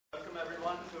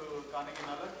everyone to Carnegie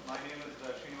Mellon. My name is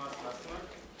Srinivas,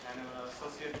 and I'm an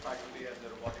associate faculty at the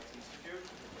Robotics Institute,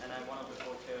 and I'm one of the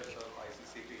co-chairs of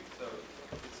ICCP. So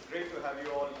it's great to have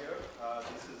you all here.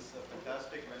 This is a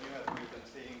fantastic venue as we've been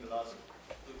seeing the last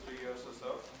 2-3 years or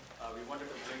so. We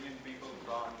wanted to bring in people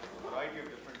from a variety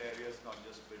of different areas, not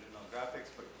just vision or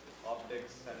graphics, but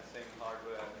optics, sensing,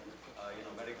 hardware,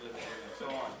 medical imaging, and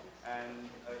so on. And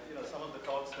some of the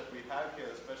talks that we have here,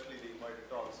 especially the invited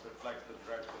talks, reflect the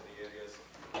breadth of the areas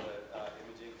that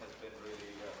imaging has been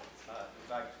really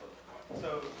impactful.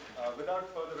 So without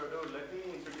further ado, let me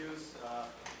introduce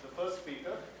the first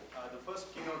speaker. The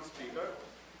first keynote speaker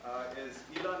is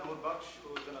Illah Nourbakhsh,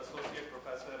 who is an associate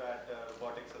professor at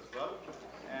Robotics as well.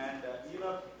 And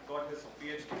Illah got his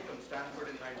PhD from Stanford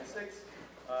in '96.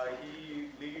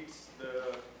 He leads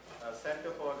the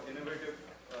Center for Innovative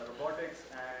Robotics,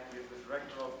 and is the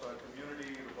director of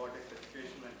Community Robotics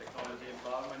Education and Technology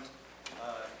Empowerment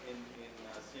in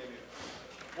CMU.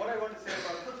 What I want to say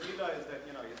about Illah is that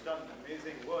he's done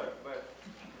amazing work, but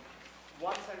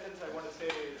one sentence I want to say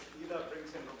is Illah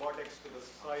brings in robotics to the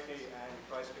society and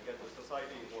tries to get the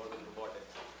society involved in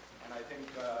robotics. And I think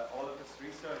all of his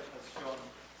research has shown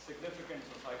significant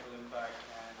societal impact,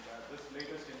 and this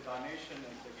latest incarnation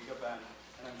is the gigapan,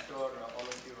 and I'm sure all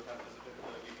of you have visited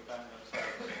the gigapan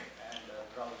website and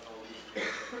browsed all these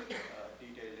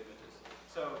detailed images.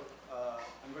 So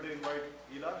I'm going to invite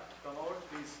Illah to come over.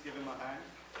 Please give him a hand.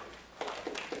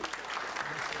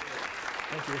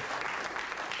 Thank you.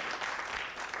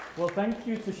 Well, thank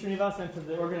you to Srinivas and to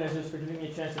the organizers for giving me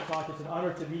a chance to talk. It's an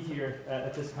honor to be here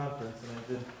at this conference, and I've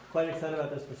been quite excited about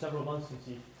this for several months since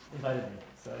you invited me.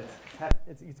 So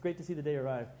it's great to see the day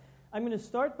arrive. I'm going to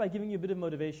start by giving you a bit of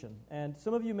motivation. And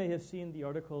some of you may have seen the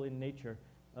article in Nature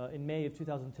in May of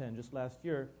 2010, just last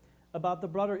year, about the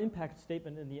broader impact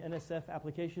statement in the NSF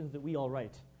applications that we all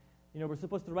write. We're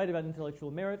supposed to write about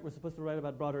intellectual merit. We're supposed to write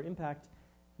about broader impact.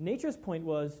 Nature's point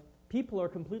was people are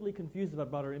completely confused about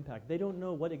broader impact. They don't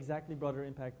know what exactly broader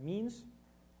impact means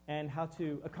and how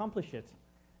to accomplish it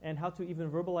and how to even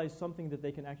verbalize something that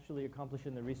they can actually accomplish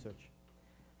in their research.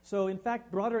 So in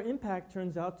fact, broader impact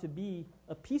turns out to be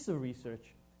a piece of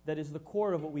research that is the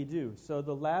core of what we do. So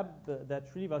the lab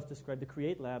that Srinivas described, the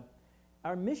CREATE lab,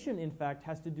 our mission, in fact,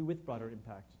 has to do with broader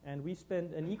impact. And we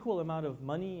spend an equal amount of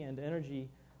money and energy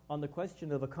on the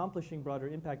question of accomplishing broader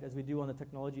impact as we do on the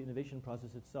technology innovation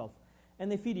process itself. And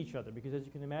they feed each other, because as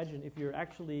you can imagine, if you're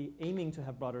actually aiming to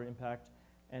have broader impact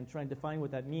and trying to define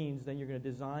what that means, then you're going to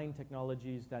design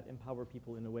technologies that empower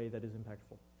people in a way that is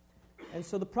impactful. And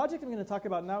so the project I'm going to talk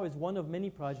about now is one of many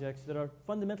projects that are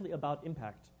fundamentally about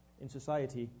impact in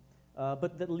society,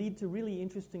 but that lead to really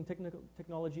interesting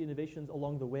technology innovations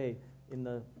along the way in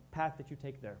the path that you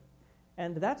take there.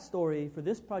 And that story for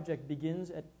this project begins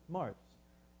at Mars.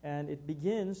 And it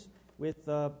begins with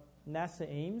NASA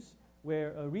Ames,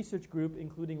 where a research group,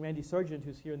 including Randy Sargent,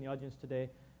 who's here in the audience today,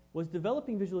 was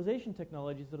developing visualization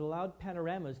technologies that allowed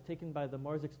panoramas taken by the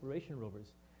Mars exploration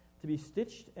rovers to be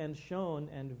stitched and shown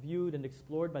and viewed and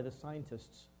explored by the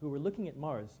scientists who were looking at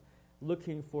Mars,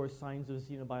 looking for signs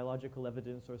of biological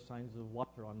evidence or signs of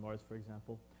water on Mars, for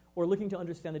example, or looking to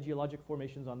understand the geologic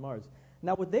formations on Mars.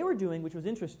 Now, what they were doing, which was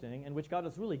interesting and which got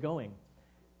us really going,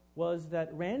 was that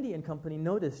Randy and company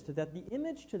noticed that the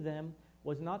image to them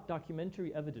was not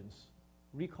documentary evidence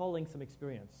recalling some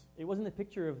experience. It wasn't a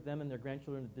picture of them and their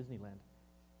grandchildren at Disneyland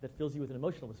that fills you with an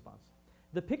emotional response.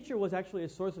 The picture was actually a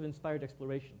source of inspired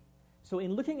exploration. So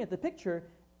in looking at the picture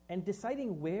and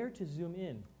deciding where to zoom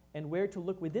in and where to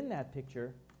look within that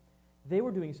picture, they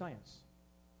were doing science.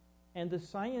 And the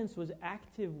science was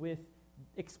active with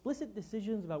explicit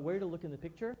decisions about where to look in the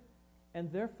picture,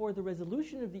 and therefore the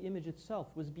resolution of the image itself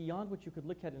was beyond what you could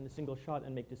look at in a single shot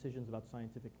and make decisions about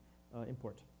scientific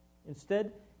import.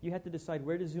 Instead, you had to decide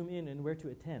where to zoom in and where to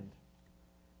attend.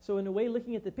 So in a way,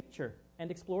 looking at the picture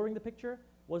and exploring the picture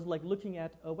was like looking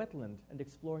at a wetland and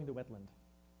exploring the wetland.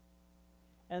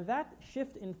 And that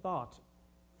shift in thought,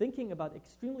 thinking about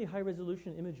extremely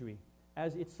high-resolution imagery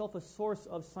as itself a source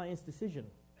of science decision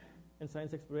and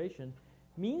science exploration,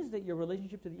 means that your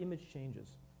relationship to the image changes.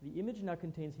 The image now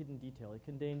contains hidden detail. It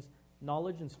contains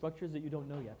knowledge and structures that you don't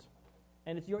know yet.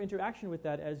 And it's your interaction with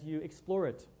that as you explore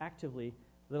it actively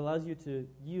that allows you to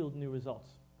yield new results.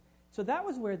 So that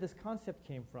was where this concept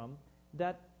came from,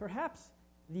 that perhaps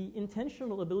the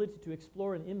intentional ability to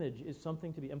explore an image is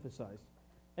something to be emphasized.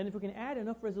 And if we can add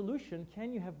enough resolution,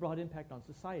 can you have broad impact on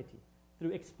society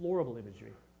through explorable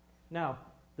imagery? Now,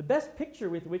 the best picture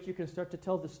with which you can start to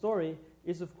tell the story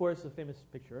is, of course, a famous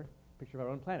picture of our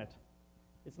own planet.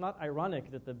 It's not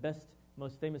ironic that the best,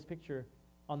 most famous picture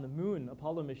on the moon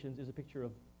Apollo missions is a picture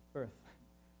of Earth,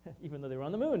 even though they were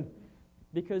on the moon.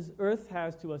 because Earth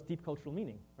has to us deep cultural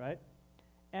meaning, right?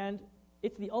 And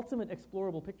it's the ultimate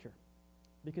explorable picture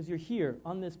because you're here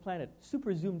on this planet,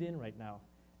 super zoomed in right now,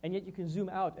 and yet you can zoom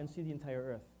out and see the entire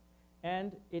Earth.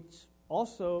 And it's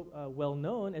also well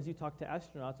known as you talk to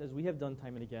astronauts, as we have done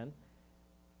time and again,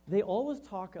 they always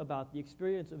talk about the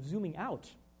experience of zooming out,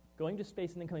 going to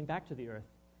space and then coming back to the Earth,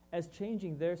 as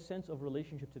changing their sense of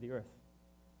relationship to the Earth.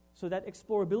 So that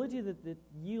explorability that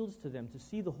yields to them to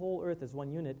see the whole Earth as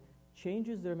one unit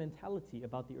changes their mentality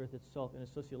about the Earth itself in a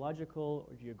sociological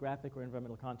or geographic or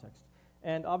environmental context.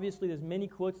 And obviously there's many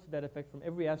quotes to that effect from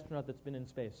every astronaut that's been in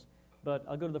space. But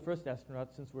I'll go to the first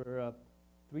astronaut since we're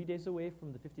 3 days away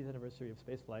from the 50th anniversary of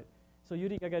spaceflight. So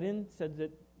Yuri Gagarin said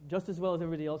that just as well as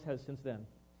everybody else has since then.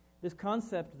 This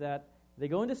concept that they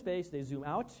go into space, they zoom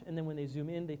out, and then when they zoom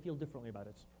in, they feel differently about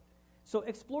it. So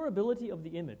explorability of the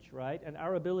image, right, and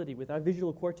our ability with our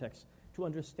visual cortex to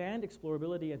understand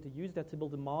explorability and to use that to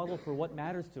build a model for what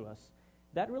matters to us,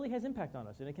 that really has impact on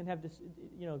us, and it can have this,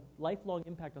 lifelong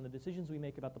impact on the decisions we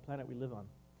make about the planet we live on.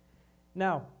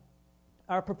 Now,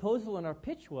 our proposal and our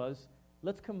pitch was,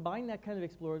 let's combine that kind of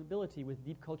explorability with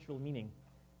deep cultural meaning.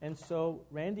 And so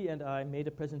Randy and I made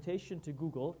a presentation to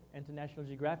Google and to National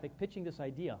Geographic pitching this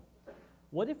idea.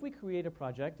 What if we create a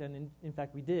project, and in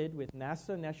fact we did, with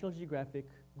NASA, National Geographic,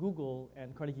 Google,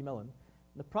 and Carnegie Mellon.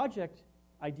 The project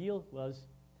ideal was,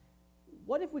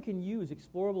 what if we can use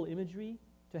explorable imagery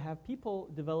to have people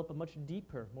develop a much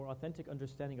deeper, more authentic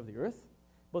understanding of the Earth,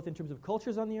 both in terms of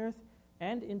cultures on the Earth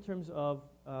and in terms of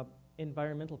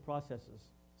environmental processes.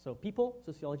 So people,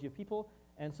 sociology of people,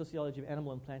 and sociology of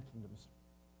animal and plant kingdoms.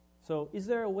 So is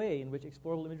there a way in which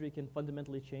explorable imagery can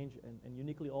fundamentally change and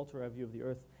uniquely alter our view of the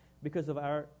Earth because of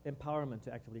our empowerment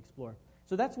to actively explore?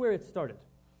 So that's where it started.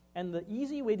 And the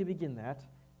easy way to begin that,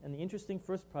 and the interesting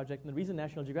first project, and the reason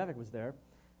National Geographic was there,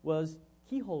 was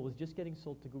Keyhole was just getting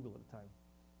sold to Google at the time.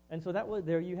 And so that was,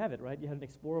 there you have it, right? You had an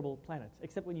explorable planet,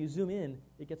 except when you zoom in,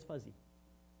 it gets fuzzy.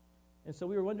 And so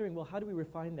we were wondering, well, how do we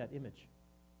refine that image?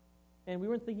 And we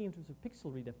weren't thinking in terms of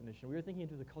pixel redefinition. We were thinking in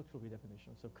terms of cultural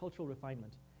redefinition, so cultural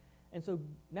refinement. And so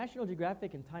National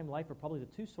Geographic and Time Life are probably the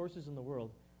two sources in the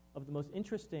world of the most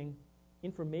interesting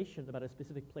information about a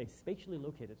specific place, spatially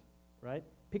located, right?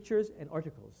 Pictures and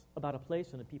articles about a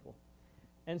place and a people.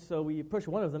 And so we approached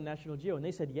one of them, National Geo, and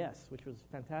they said yes, which was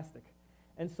fantastic.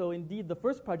 And so indeed, the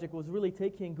first project was really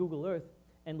taking Google Earth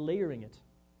and layering it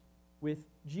with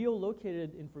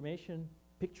geolocated information,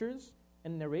 pictures,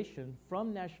 and narration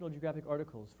from National Geographic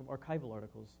articles, from archival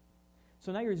articles.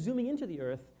 So now you're zooming into the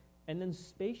Earth, and then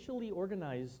spatially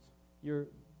organized, you're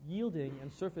yielding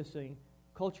and surfacing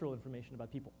cultural information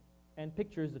about people and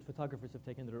pictures that photographers have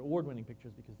taken that are award-winning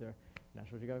pictures because they're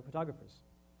National Geographic photographers.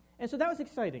 And so that was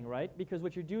exciting, right? Because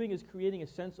what you're doing is creating a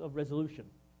sense of resolution.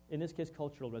 In this case,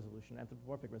 cultural resolution,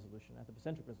 anthropomorphic resolution,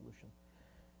 anthropocentric resolution.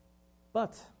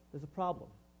 But there's a problem.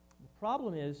 The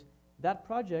problem is that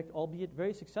project, albeit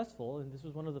very successful, and this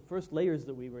was one of the first layers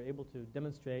that we were able to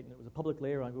demonstrate, and it was a public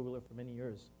layer on Google Earth for many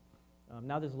years.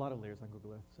 Now there's a lot of layers on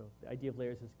Google Earth, so the idea of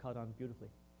layers has caught on beautifully.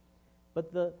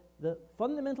 But the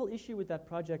fundamental issue with that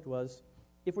project was,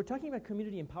 if we're talking about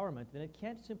community empowerment, then it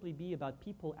can't simply be about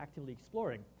people actively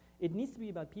exploring. It needs to be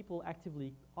about people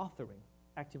actively authoring,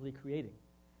 actively creating.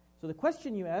 So the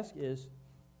question you ask is,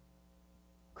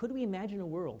 could we imagine a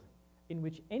world in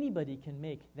which anybody can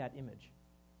make that image?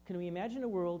 Can we imagine a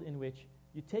world in which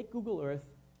you take Google Earth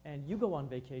and you go on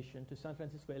vacation to San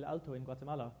Francisco El Alto in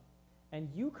Guatemala, and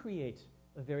you create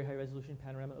a very high-resolution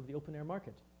panorama of the open-air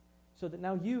market, so that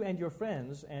now you and your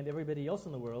friends and everybody else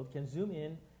in the world can zoom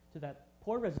in to that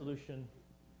poor-resolution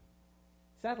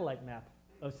satellite map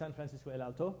of San Francisco El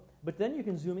Alto, but then you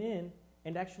can zoom in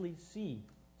and actually see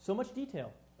so much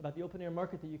detail about the open-air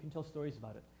market that you can tell stories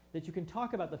about it, that you can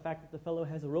talk about the fact that the fellow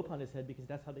has a rope on his head because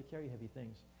that's how they carry heavy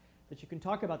things, that you can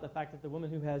talk about the fact that the woman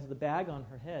who has the bag on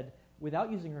her head without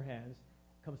using her hands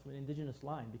comes from an indigenous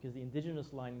line, because the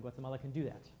indigenous line in Guatemala can do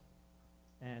that,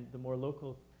 and the more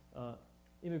local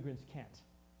immigrants can't.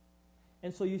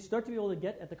 And so you start to be able to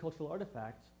get at the cultural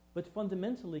artifacts, but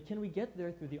fundamentally, can we get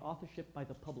there through the authorship by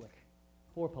the public,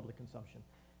 for public consumption?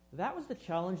 That was the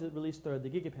challenge that really started the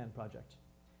Gigapan project.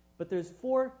 But there's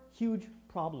 4 huge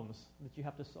problems that you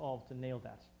have to solve to nail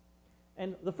that.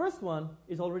 And the first one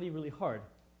is already really hard.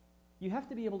 You have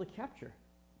to be able to capture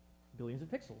billions of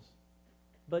pixels.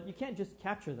 But you can't just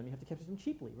capture them. You have to capture them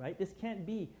cheaply, right? This can't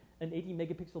be an 80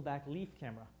 megapixel back leaf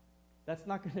camera. That's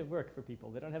not going to work for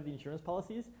people. They don't have the insurance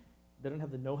policies. They don't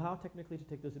have the know-how technically to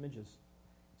take those images.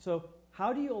 So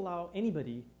how do you allow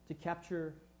anybody to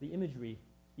capture the imagery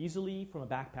easily from a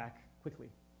backpack quickly?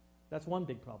 That's one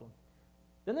big problem.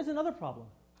 Then there's another problem.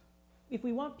 If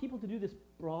we want people to do this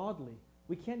broadly,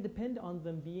 we can't depend on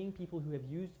them being people who have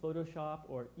used Photoshop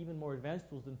or even more advanced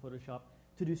tools than Photoshop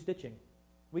to do stitching.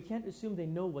 We can't assume they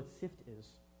know what sift is.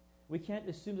 We can't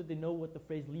assume that they know what the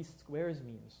phrase least squares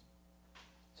means.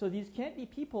 So these can't be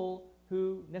people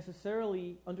who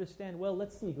necessarily understand, well,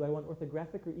 let's see, do I want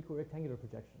orthographic or equirectangular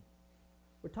projection?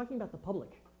 We're talking about the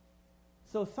public.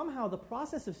 So somehow the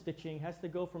process of stitching has to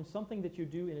go from something that you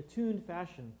do in a tuned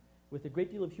fashion with a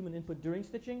great deal of human input during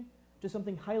stitching to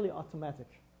something highly automatic.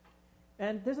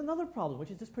 And there's another problem,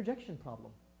 which is this projection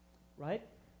problem, right?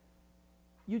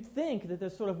 You'd think that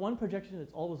there's sort of one projection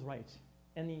that's always right.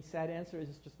 And the sad answer is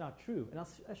it's just not true. And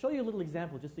I'll show you a little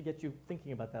example just to get you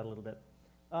thinking about that a little bit.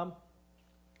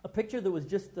 A picture that was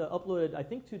just uploaded, I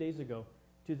think 2 days ago,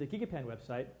 to the Gigapan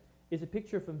website is a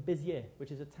picture from Béziers,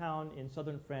 which is a town in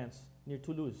southern France near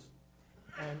Toulouse.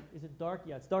 And is it dark?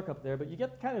 Yeah, it's dark up there, but you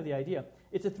get kind of the idea.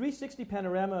 It's a 360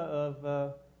 panorama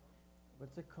of,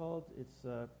 what's it called?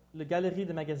 It's Le Galerie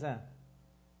de Magasin.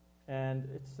 And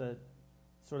it's a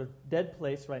sort of dead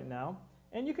place right now.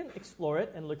 And you can explore it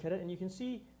and look at it, and you can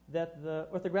see that the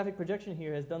orthographic projection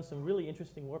here has done some really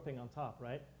interesting warping on top,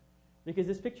 right? Because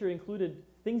this picture included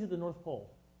things at the North Pole,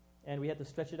 and we had to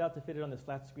stretch it out to fit it on this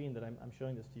flat screen that I'm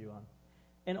showing this to you on.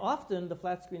 And often, the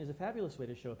flat screen is a fabulous way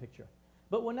to show a picture.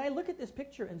 But when I look at this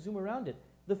picture and zoom around it,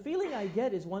 the feeling I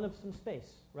get is one of some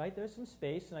space, right? There's some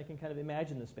space, and I can kind of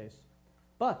imagine the space.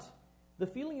 But the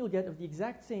feeling you'll get of the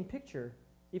exact same picture,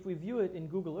 if we view it in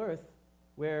Google Earth,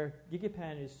 where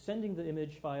Gigapan is sending the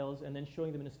image files and then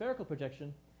showing them in a spherical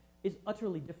projection, is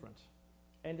utterly different.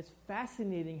 And it's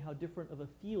fascinating how different of a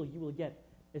feel you will get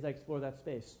as I explore that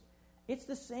space. It's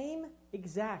the same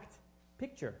exact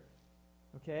picture,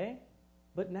 okay?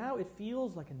 But now it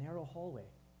feels like a narrow hallway.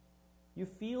 You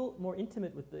feel more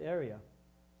intimate with the area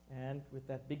and with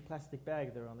that big plastic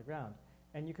bag there on the ground.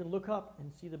 And you can look up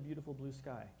and see the beautiful blue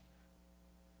sky.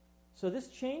 So this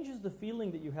changes the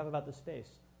feeling that you have about the space,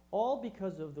 all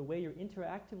because of the way you're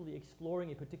interactively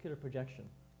exploring a particular projection.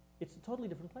 It's a totally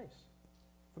different place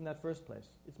from that first place.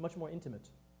 It's much more intimate.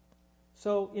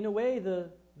 So in a way,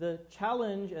 the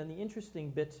challenge and the interesting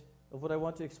bit of what I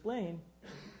want to explain,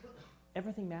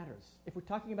 everything matters. If we're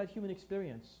talking about human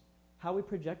experience, how we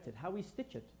project it, how we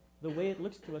stitch it, the way it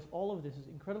looks to us, all of this is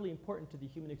incredibly important to the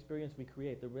human experience we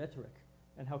create, the rhetoric,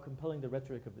 and how compelling the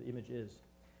rhetoric of the image is.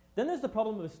 Then there's the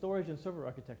problem of storage and server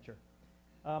architecture.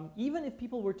 Even if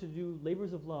people were to do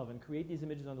labors of love and create these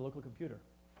images on the local computer,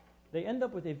 they end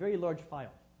up with a very large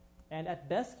file. And at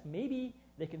best, maybe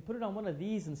they can put it on one of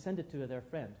these and send it to their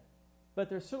friend. But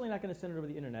they're certainly not going to send it over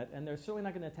the internet, and they're certainly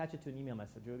not going to attach it to an email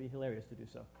message. It would be hilarious to do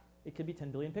so. It could be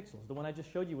 10 billion pixels. The one I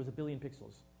just showed you was 1 billion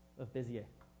pixels of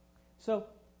Béziers. So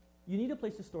you need a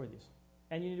place to store these,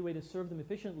 and you need a way to serve them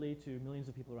efficiently to millions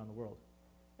of people around the world.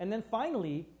 And then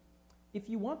finally, if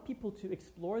you want people to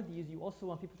explore these, you also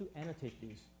want people to annotate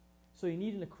these. So you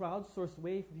need in a crowdsourced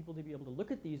way for people to be able to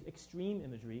look at these extreme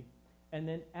imagery and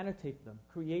then annotate them,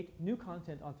 create new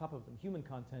content on top of them, human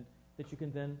content, that you can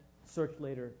then search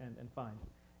later and find.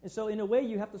 And so in a way,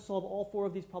 you have to solve all 4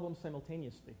 of these problems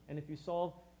simultaneously. And if you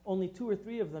solve only 2 or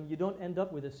 3 of them, you don't end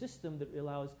up with a system that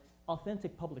allows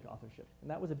authentic public authorship.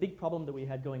 And that was a big problem that we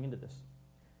had going into this.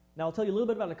 Now, I'll tell you a little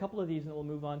bit about a couple of these, and then we'll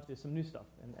move on to some new stuff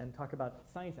and talk about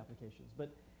science applications.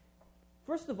 But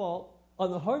first of all, on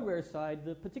the hardware side,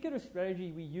 the particular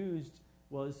strategy we used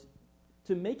was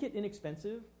to make it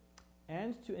inexpensive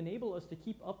and to enable us to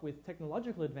keep up with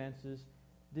technological advances,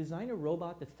 design a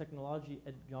robot that's technology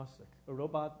agnostic, a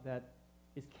robot that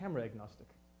is camera agnostic.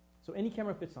 So any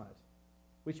camera fits on it,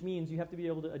 which means you have to be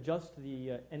able to adjust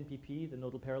the NPP, the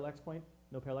nodal parallax point,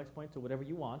 no parallax point, to whatever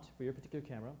you want for your particular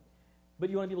camera. But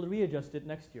you want to be able to readjust it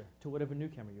next year to whatever new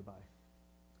camera you buy.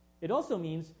 It also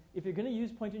means if you're going to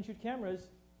use point-and-shoot cameras,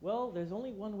 well, there's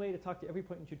only one way to talk to every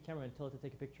point-and-shoot camera and tell it to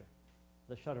take a picture,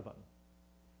 the shutter button.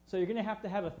 So you're going to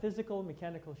have a physical,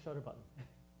 mechanical shutter button.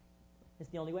 It's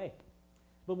the only way.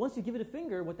 But once you give it a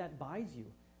finger, what that buys you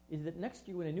is that next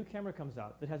year when a new camera comes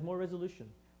out that has more resolution,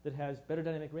 that has better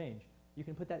dynamic range, you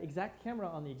can put that exact camera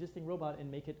on the existing robot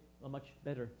and make it a much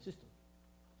better system.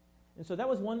 And so that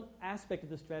was one aspect of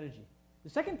the strategy. The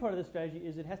second part of the strategy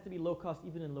is it has to be low cost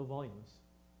even in low volumes.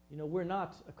 You know, we're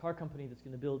not a car company that's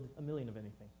going to build 1 million of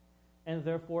anything. And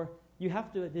therefore, you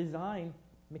have to design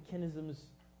mechanisms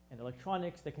and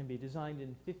electronics that can be designed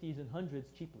in 50s and 100s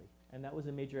cheaply. And that was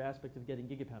a major aspect of getting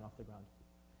Gigapan off the ground.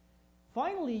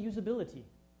 Finally, usability.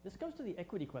 This comes to the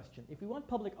equity question. If we want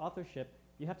public authorship,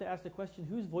 you have to ask the question,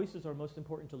 whose voices are most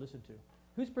important to listen to?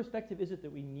 Whose perspective is it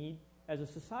that we need as a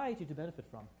society to benefit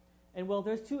from? And well,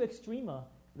 there's 2 extrema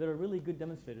that are really good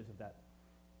demonstrators of that.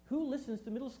 Who listens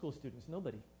to middle school students?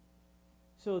 Nobody.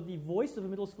 So the voice of a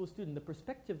middle school student, the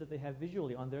perspective that they have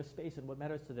visually on their space and what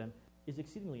matters to them is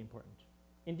exceedingly important.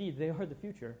 Indeed, they are the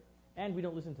future, and we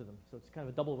don't listen to them. So it's kind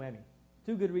of a double whammy.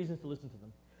 Two good reasons to listen to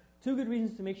them. Two good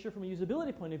reasons to make sure from a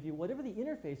usability point of view, whatever the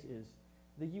interface is,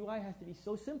 the UI has to be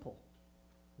so simple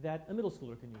that a middle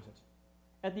schooler can use it.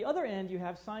 At the other end, you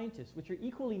have scientists, which are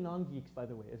equally non-geeks, by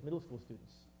the way, as middle school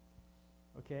students.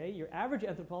 Okay? Your average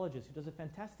anthropologist who does a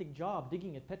fantastic job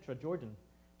digging at Petra, Jordan,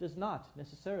 does not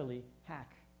necessarily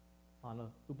hack on an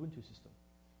Ubuntu system.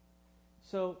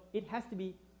 So it has to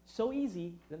be so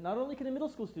easy that not only can a middle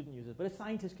school student use it, but a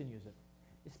scientist can use it.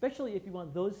 Especially if you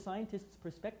want those scientists'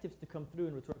 perspectives to come through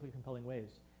in rhetorically compelling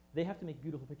ways. They have to make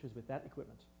beautiful pictures with that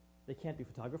equipment. They can't be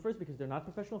photographers because they're not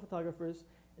professional photographers,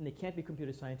 and they can't be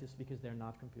computer scientists because they're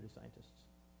not computer scientists.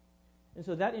 And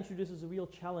so that introduces a real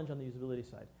challenge on the usability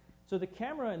side. So the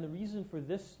camera and the reason for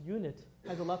this unit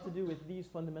has a lot to do with these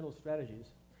fundamental strategies.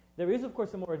 There is, of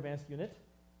course, a more advanced unit,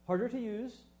 harder to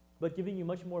use, but giving you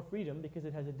much more freedom because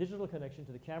it has a digital connection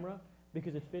to the camera,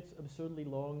 because it fits absurdly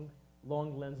long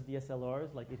lens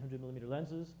DSLRs, like 800 millimeter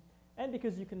lenses, and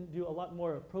because you can do a lot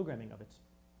more programming of it.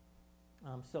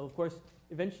 So, of course,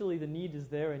 eventually the need is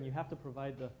there, and you have to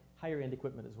provide the higher-end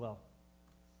equipment as well.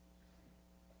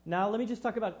 Now, let me just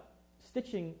talk about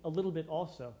stitching a little bit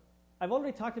also. I've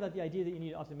already talked about the idea that you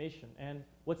need automation, and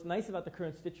what's nice about the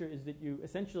current stitcher is that you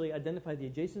essentially identify the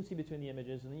adjacency between the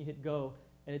images, and then you hit go,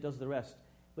 and it does the rest.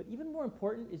 But even more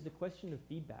important is the question of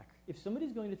feedback. If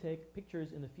somebody's going to take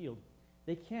pictures in the field,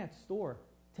 they can't store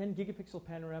 10 gigapixel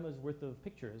panoramas worth of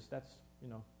pictures. That's,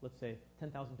 let's say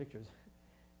 10,000 pictures.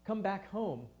 Come back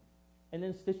home and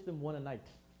then stitch them one a night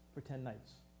for 10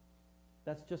 nights.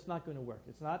 That's just not going to work.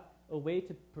 It's not a way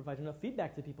to provide enough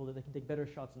feedback to people that they can take better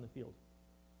shots in the field.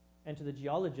 And to the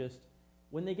geologist,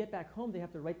 when they get back home, they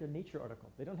have to write their nature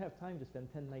article. They don't have time to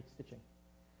spend 10 nights stitching.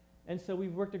 And so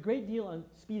we've worked a great deal on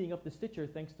speeding up the stitcher,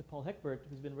 thanks to Paul Heckbert,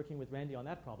 who's been working with Randy on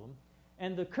that problem.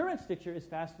 And the current stitcher is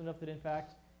fast enough that, in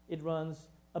fact, it runs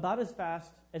about as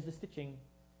fast as the stitching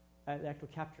at the actual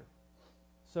capture.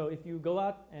 So if you go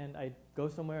out and I go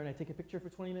somewhere and I take a picture for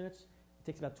 20 minutes, it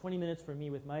takes about 20 minutes for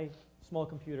me with my small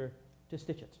computer to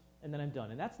stitch it. And then I'm done.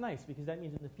 And that's nice because that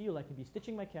means in the field I can be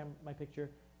stitching my picture,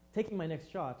 taking my next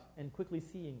shot, and quickly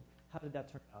seeing how did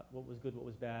that turn out, what was good, what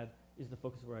was bad, is the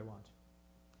focus where I want.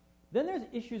 Then there's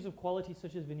issues of quality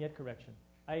such as vignette correction.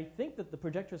 I think that the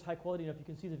projector is high quality enough you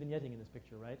can see the vignetting in this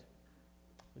picture, right?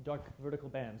 The dark vertical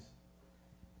bands.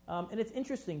 And it's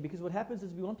interesting because what happens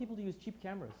is we want people to use cheap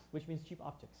cameras, which means cheap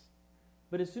optics.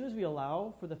 But as soon as we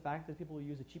allow for the fact that people will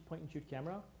use a cheap point-and-shoot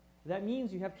camera, that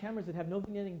means you have cameras that have no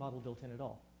vignetting model built in at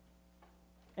all.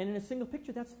 And in a single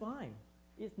picture, that's fine.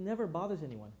 It never bothers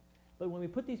anyone. But when we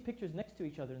put these pictures next to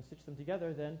each other and stitch them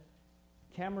together, then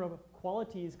camera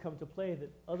qualities come to play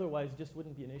that otherwise just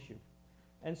wouldn't be an issue.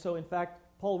 And so, in fact,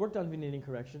 Paul worked on vignetting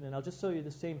correction, and I'll just show you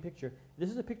the same picture. This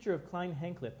is a picture of Klein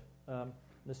Hanklip,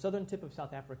 the southern tip of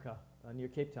South Africa, near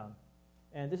Cape Town.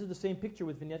 And this is the same picture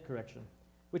with vignette correction,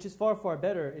 which is far, far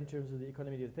better in terms of the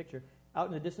economy of the picture. Out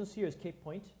in the distance here is Cape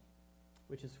Point,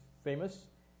 which is famous.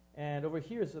 And over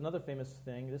here is another famous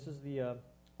thing. This is the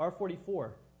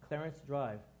R44, Clarence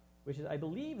Drive, which is, I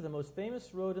believe, the most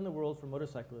famous road in the world for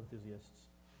motorcycle enthusiasts.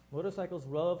 Motorcycles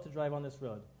love to drive on this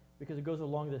road because it goes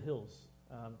along the hills,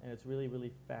 and it's really,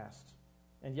 really fast.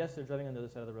 And yes, they're driving on the other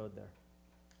side of the road there,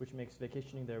 which makes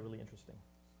vacationing there really interesting.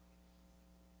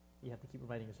 You have to keep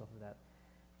reminding yourself of that.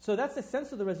 So that's a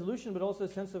sense of the resolution, but also a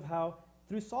sense of how,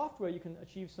 through software, you can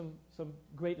achieve some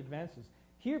great advances.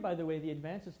 Here, by the way, the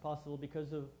advance is possible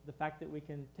because of the fact that we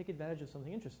can take advantage of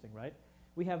something interesting, right?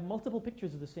 We have multiple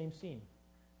pictures of the same scene.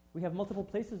 We have multiple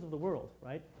places of the world,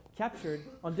 right, captured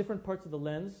on different parts of the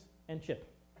lens and chip.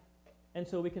 And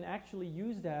so we can actually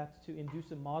use that to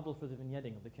induce a model for the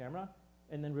vignetting of the camera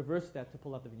and then reverse that to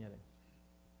pull out the vignetting.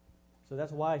 So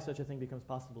that's why such a thing becomes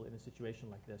possible in a situation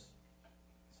like this.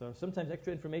 So sometimes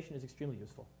extra information is extremely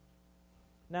useful.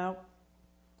 Now,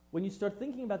 when you start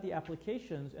thinking about the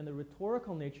applications and the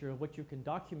rhetorical nature of what you can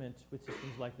document with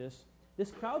systems like this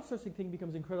crowdsourcing thing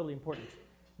becomes incredibly important.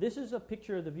 This is a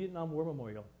picture of the Vietnam War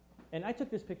Memorial. And I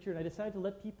took this picture and I decided to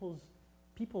let people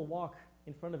walk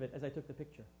in front of it as I took the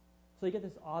picture. So you get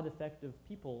this odd effect of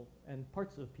people and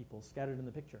parts of people scattered in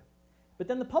the picture. But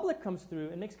then the public comes through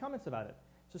and makes comments about it.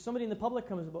 So somebody in the public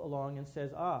comes along and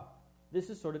says, this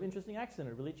is sort of interesting accent.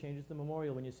 It really changes the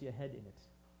memorial when you see a head in it.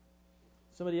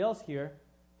 Somebody else here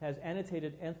has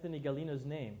annotated Anthony Gallina's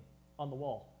name on the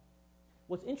wall.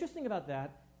 What's interesting about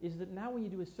that is that now when you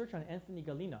do a search on Anthony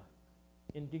Gallina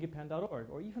in gigapan.org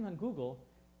or even on Google,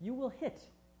 you will hit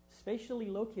spatially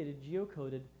located,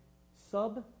 geocoded,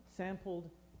 sub-sampled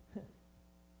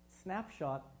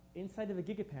snapshot inside of a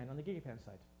gigapan on the gigapan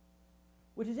site.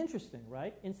 Which is interesting,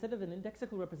 right? Instead of an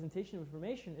indexical representation of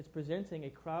information, it's presenting a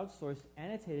crowdsourced,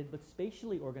 annotated, but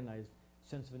spatially organized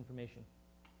sense of information.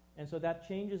 And so that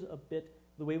changes a bit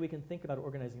the way we can think about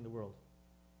organizing the world.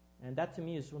 And that, to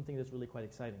me, is something that's really quite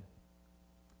exciting.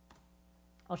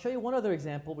 I'll show you one other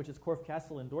example, which is Corfe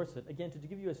Castle in Dorset, again, to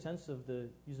give you a sense of the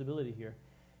usability here.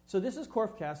 So this is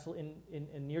Corfe Castle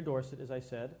in near Dorset, as I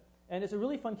said. And it's a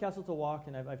really fun castle to walk,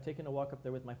 and I've taken a walk up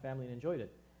there with my family and enjoyed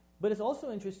it. But it's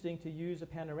also interesting to use a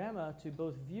panorama to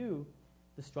both view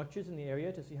the structures in the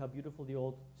area to see how beautiful the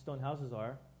old stone houses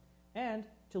are, and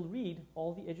to read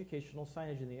all the educational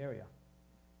signage in the area.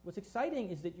 What's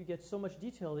exciting is that you get so much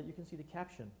detail that you can see the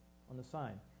caption on the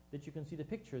sign, that you can see the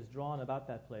pictures drawn about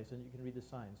that place, and you can read the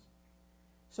signs.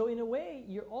 So in a way,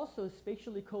 you're also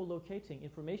spatially co-locating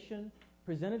information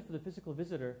presented for the physical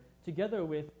visitor together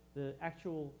with the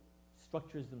actual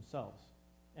structures themselves.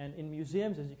 And in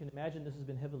museums, as you can imagine, this has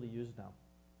been heavily used now.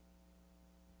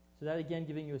 So that, again,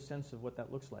 giving you a sense of what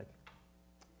that looks like.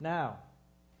 Now,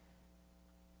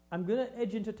 I'm going to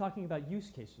edge into talking about use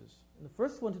cases. And the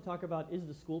first one to talk about is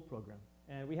the school program.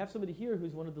 And we have somebody here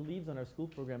who's one of the leads on our school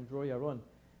program, Dror Yaron,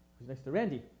 who's next to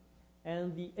Randy.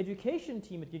 And the education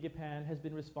team at Gigapan has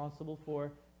been responsible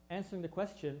for answering the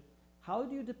question, how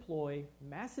do you deploy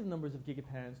massive numbers of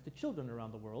gigapans to children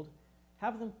around the world,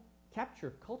 have them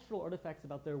capture cultural artifacts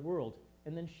about their world,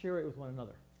 and then share it with one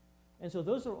another? And so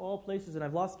those are all places, and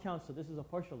I've lost count, so this is a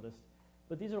partial list,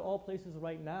 but these are all places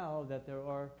right now that there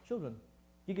are children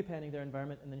gigapanning their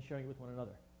environment and then sharing it with one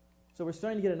another. So we're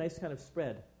starting to get a nice kind of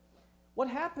spread. What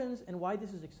happens, and why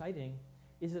this is exciting,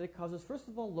 is that it causes, first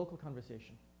of all, local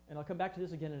conversation. And I'll come back to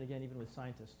this again and again, even with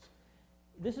scientists.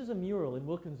 This is a mural in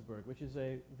Wilkinsburg, which is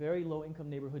a very low-income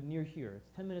neighborhood near here. It's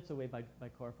 10 minutes away by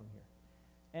car from here.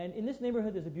 And in this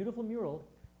neighborhood, there's a beautiful mural,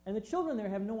 and the children there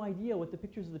have no idea what the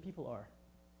pictures of the people are,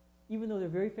 even though they're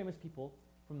very famous people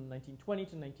from 1920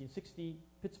 to 1960,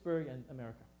 Pittsburgh and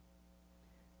America.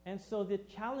 And so the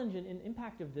challenge and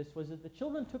impact of this was that the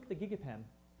children took the gigapan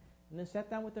and then sat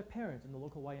down with their parents in the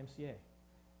local YMCA.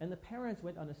 And the parents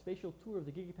went on a spatial tour of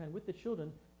the gigapan with the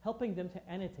children, helping them to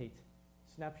annotate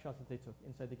snapshots that they took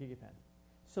inside the gigapan.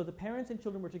 So the parents and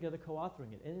children were together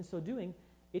co-authoring it. And in so doing,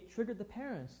 it triggered the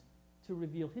parents to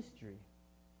reveal history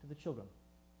to the children,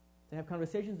 to have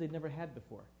conversations they'd never had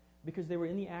before, because they were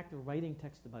in the act of writing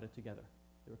text about it together.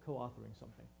 They were co-authoring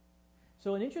something.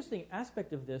 So an interesting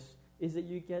aspect of this is that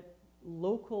you get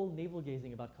local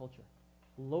navel-gazing about culture,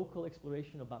 local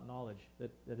exploration about knowledge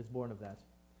that is born of that.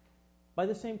 By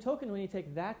the same token, when you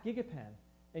take that gigapan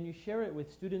and you share it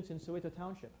with students in Soweto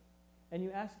Township, and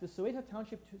you ask the Soweto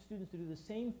Township students to do the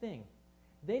same thing,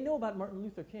 they know about Martin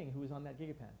Luther King, who was on that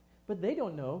gigapan, but they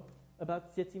don't know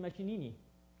about Tsietsi Machinini,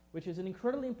 which is an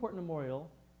incredibly important memorial,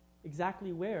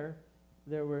 exactly where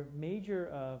there were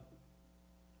major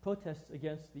protests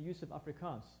against the use of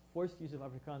Afrikaans, forced use of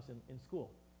Afrikaans in school.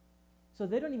 So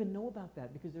they don't even know about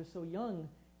that because they're so young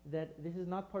that this is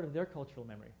not part of their cultural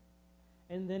memory.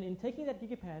 And then in taking that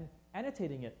gigapan,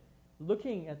 annotating it,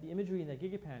 looking at the imagery in that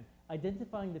gigapan,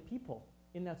 identifying the people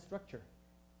in that structure,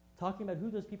 talking about who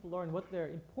those people are and what their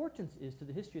importance is to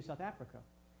the history of South Africa,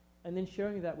 and then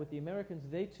sharing that with the Americans,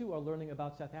 they too are learning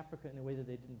about South Africa in a way that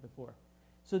they didn't before.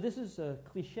 So this is a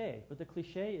cliche, but the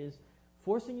cliche is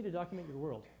forcing you to document your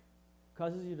world,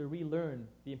 causes you to relearn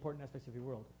the important aspects of your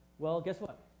world. Well, guess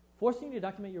what? Forcing you to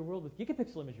document your world with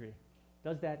gigapixel imagery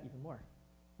does that even more,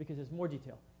 because there's more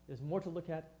detail, there's more to look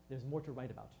at, there's more to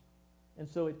write about. And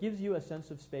so it gives you a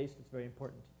sense of space that's very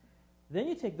important. Then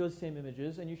you take those same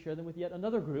images and you share them with yet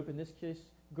another group, in this case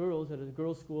girls at a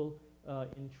girls' school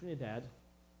in Trinidad.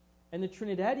 And the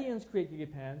Trinidadians create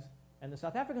gigapans, and the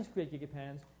South Africans create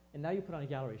gigapans, and now you put on a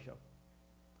gallery show.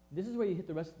 This is where you hit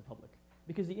the rest of the public,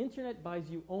 because the internet buys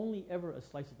you only ever a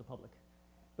slice of the public.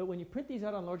 But when you print these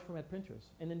out on large format printers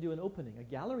and then do an opening, a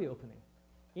gallery opening,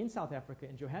 in South Africa,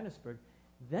 in Johannesburg,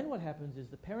 then what happens is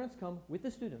the parents come with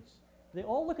the students. They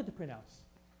all look at the printouts,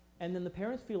 and then the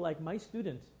parents feel like my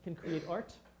student can create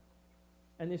art,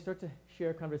 and they start to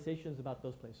share conversations about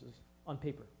those places on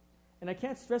paper. And I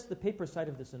can't stress the paper side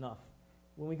of this enough.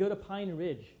 When we go to Pine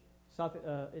Ridge,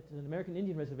 it's an American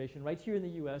Indian reservation right here in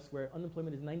the US where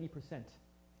unemployment is 90%.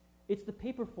 It's the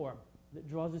paper form that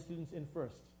draws the students in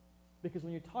first. Because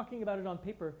when you're talking about it on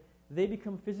paper, they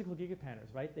become physical gigapanners,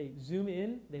 right? They zoom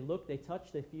in, they look, they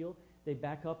touch, they feel, they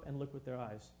back up and look with their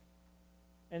eyes.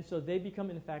 And so they become,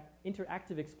 in fact,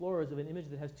 interactive explorers of an image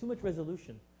that has too much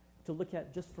resolution to look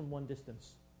at just from one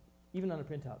distance, even on a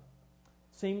printout.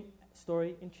 Same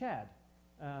story in Chad,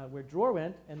 where Dror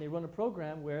went, and they run a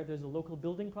program where there's a local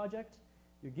building project.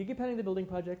 You're gigapanning the building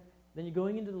project, Then you're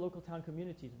going into the local town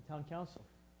community, to the town council,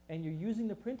 and you're using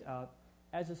the printout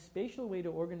as a spatial way to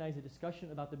organize a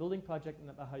discussion about the building project and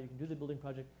about how you can do the building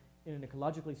project in an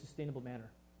ecologically sustainable manner.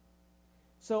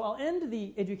 So I'll end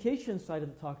the education side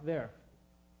of the talk there.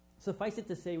 Suffice it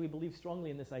to say, we believe strongly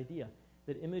in this idea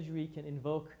that imagery can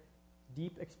invoke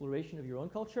deep exploration of your own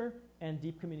culture and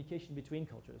deep communication between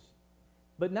cultures.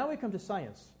 But now we come to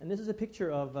science, and this is a picture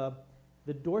of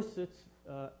the Dorset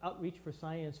Outreach for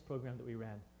Science program that we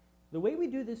ran. The way we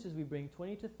do this is we bring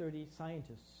 20 to 30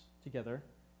 scientists together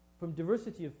from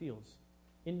diversity of fields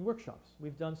in workshops.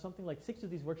 We've done something like 6 of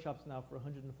these workshops now for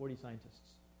 140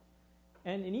 scientists.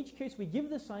 And in each case, we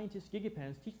give the scientists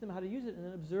gigapans, teach them how to use it, and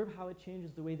then observe how it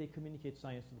changes the way they communicate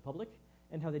science to the public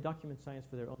and how they document science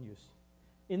for their own use.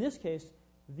 In this case,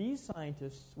 these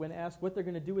scientists, when asked what they're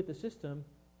going to do with the system,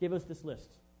 gave us this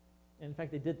list. And in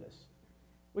fact, they did this,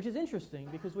 which is interesting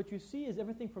because what you see is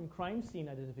everything from crime scene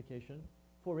identification,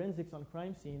 forensics on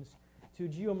crime scenes, to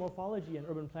geomorphology and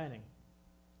urban planning.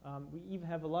 We even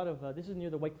have a lot of, this is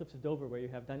near the White Cliffs of Dover where you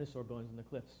have dinosaur bones in the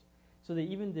cliffs. So they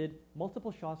even did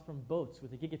multiple shots from boats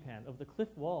with a gigapan of the cliff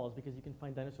walls because you can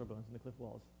find dinosaur bones in the cliff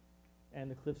walls.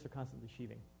 And the cliffs are constantly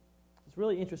sheaving. It's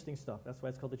really interesting stuff. That's why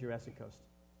it's called the Jurassic Coast.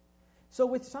 So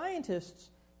with scientists,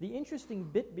 the interesting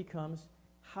bit becomes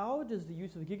how does the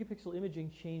use of gigapixel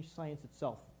imaging change science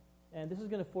itself? And this is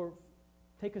going to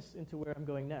take us into where I'm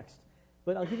going next.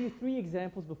 But I'll give you 3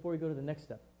 examples before we go to the next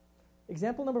step.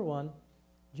 Example number 1,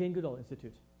 Jane Goodall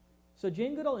Institute. So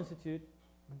Jane Goodall Institute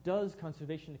does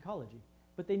conservation ecology,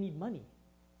 but they need money.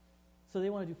 So they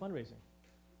want to do fundraising.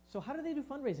 So how do they do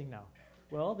fundraising now?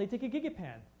 Well, they take a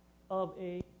gigapan of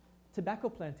a tobacco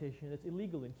plantation that's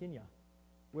illegal in Kenya,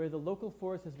 where the local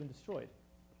forest has been destroyed.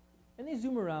 And they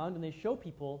zoom around and they show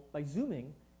people, by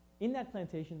zooming, in that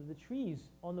plantation that the trees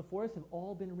on the forest have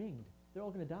all been ringed. They're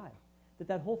all going to die.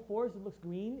 That whole forest that looks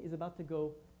green is about to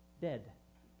go dead.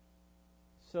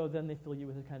 So then they fill you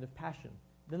with a kind of passion.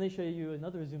 Then they show you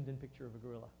another zoomed-in picture of a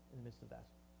gorilla in the midst of that.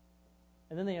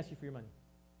 And then they ask you for your money.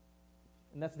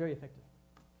 And that's very effective.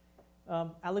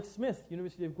 Alex Smith,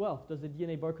 University of Guelph, does the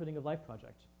DNA barcoding of life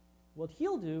project. What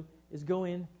he'll do is go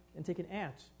in and take an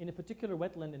ant in a particular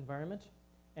wetland environment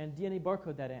and DNA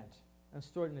barcode that ant and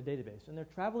store it in a database. And they're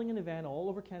traveling in a van all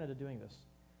over Canada doing this.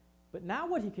 But now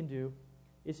what he can do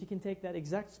is he can take that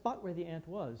exact spot where the ant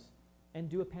was and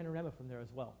do a panorama from there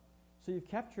as well. So you've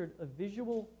captured a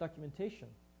visual documentation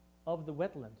of the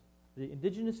wetland, the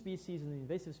indigenous species and the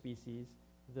invasive species,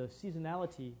 the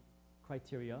seasonality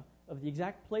criteria of the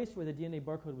exact place where the DNA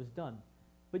barcode was done.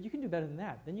 But you can do better than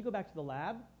that. Then you go back to the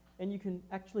lab and you can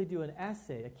actually do an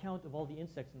assay, a count of all the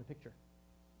insects in the picture.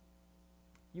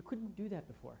 You couldn't do that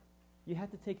before. You had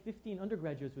to take 15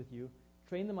 undergraduates with you,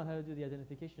 train them on how to do the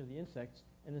identification of the insects,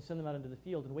 and then send them out into the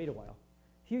field and wait a while.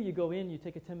 Here you go in, you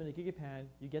take a 10-minute gigapan,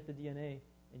 you get the DNA,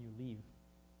 and you leave.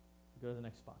 You go to the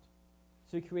next spot.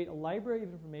 So you create a library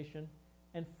of information,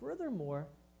 and furthermore,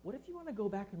 what if you want to go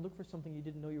back and look for something you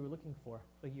didn't know you were looking for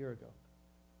a year ago?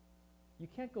 You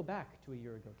can't go back to a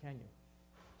year ago, can you?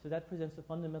 So that presents a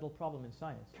fundamental problem in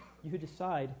science. You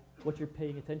decide what you're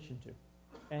paying attention to.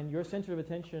 And your center of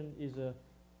attention is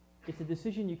it's a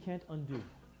decision you can't undo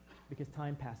because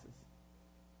time passes.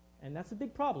 And that's a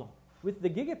big problem. With the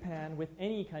gigapan, with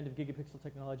any kind of gigapixel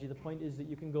technology, the point is that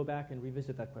you can go back and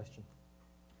revisit that question.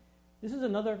 This is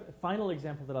another final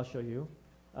example that I'll show you.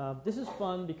 This is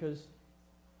fun because,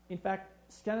 in fact,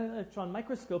 scanning electron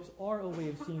microscopes are a way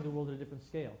of seeing the world at a different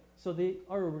scale. So they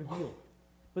are a reveal.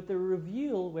 But they're a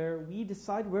reveal where we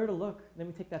decide where to look, then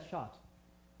we take that shot.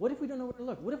 What if we don't know where to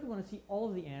look? What if we want to see all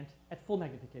of the ant at full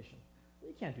magnification?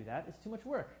 You can't do that. It's too much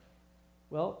work.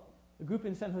 Well, a group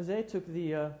in San Jose took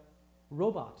the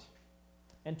robot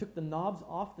and took the knobs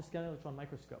off the scanning electron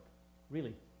microscope,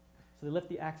 really. So they left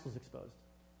the axles exposed.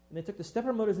 And they took the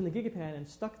stepper motors in the gigapan and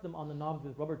stuck them on the knobs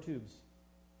with rubber tubes.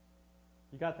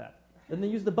 You got that. Then they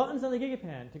used the buttons on the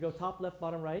gigapan to go top, left,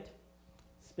 bottom, right,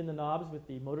 spin the knobs with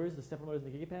the motors, the stepper motors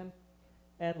in the gigapan,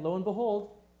 and lo and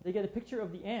behold, they get a picture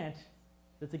of the ant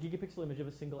that's a gigapixel image of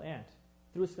a single ant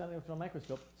through a scanning electron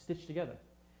microscope stitched together.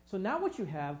 So now what you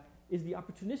have is the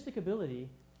opportunistic ability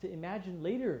to imagine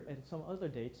later at some other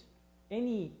date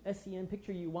any SEM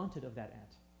picture you wanted of that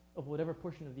ant, of whatever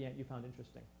portion of the ant you found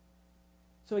interesting.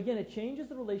 So again, it changes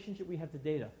the relationship we have to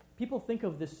data. People think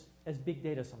of this as big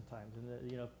data sometimes,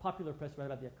 and the popular press write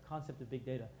about the concept of big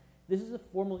data. This is a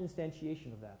formal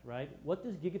instantiation of that, right? What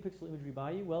does gigapixel imagery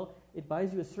buy you? Well, it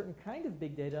buys you a certain kind of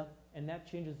big data, and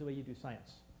that changes the way you do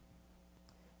science.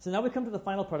 So now we come to the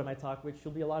final part of my talk, which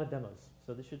will be a lot of demos.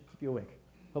 So this should keep you awake,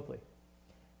 hopefully.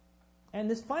 And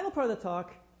this final part of the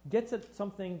talk gets at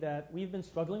something that we've been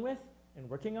struggling with and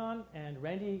working on, and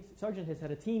Randy Sargent has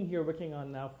had a team here working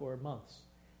on now for months.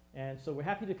 And so we're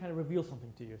happy to kind of reveal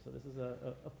something to you. So this is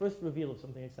a first reveal of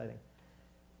something exciting.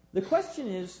 The question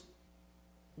is,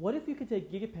 what if you could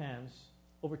take gigapans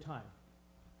over time,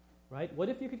 right? What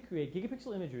if you could create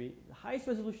gigapixel imagery, the highest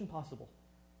resolution possible,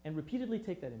 and repeatedly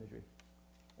take that imagery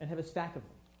and have a stack of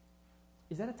them?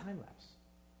 Is that a time lapse?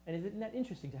 And isn't that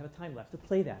interesting to have a time lapse, to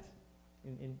play that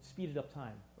in speeded up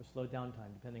time or slowed down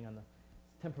time, depending on the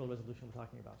temporal resolution we're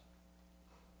talking about?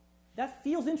 That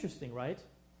feels interesting, right?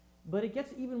 But it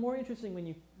gets even more interesting when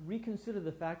you reconsider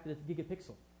the fact that it's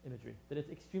gigapixel imagery, that it's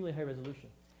extremely high resolution.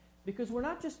 Because we're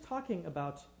not just talking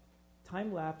about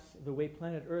time-lapse the way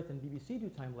Planet Earth and BBC do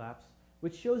time-lapse,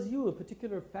 which shows you a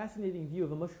particular fascinating view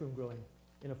of a mushroom growing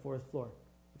in a forest floor,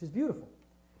 which is beautiful,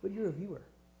 but you're a viewer.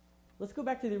 Let's go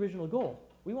back to the original goal.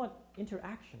 We want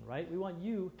interaction, right? We want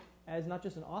you as not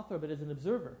just an author, but as an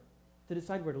observer to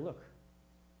decide where to look.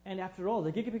 And after all,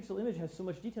 the gigapixel image has so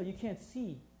much detail, you can't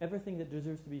see everything that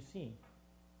deserves to be seen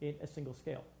in a single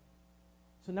scale.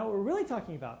 So now what we're really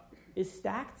talking about is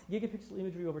stacked gigapixel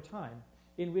imagery over time,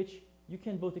 in which you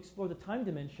can both explore the time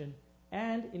dimension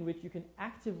and in which you can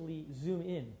actively zoom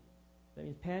in. That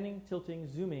means panning, tilting,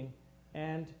 zooming,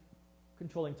 and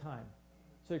controlling time.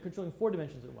 So you're controlling 4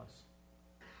 dimensions at once.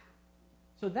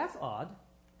 So that's odd.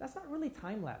 That's not really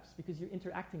time-lapse because you're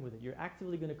interacting with it. You're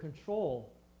actively going to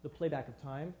control the playback of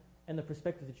time and the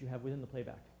perspective that you have within the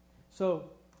playback. So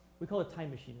we call it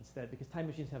time machine instead because time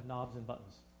machines have knobs and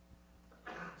buttons.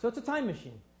 So it's a time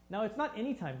machine. Now it's not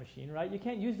any time machine, right? You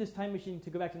can't use this time machine to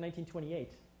go back to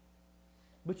 1928.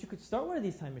 But you could start one of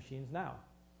these time machines now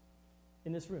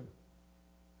in this room.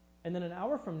 And then an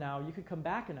hour from now, you could come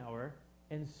back an hour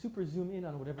and super zoom in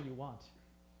on whatever you want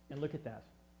and look at that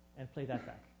and play that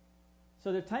back.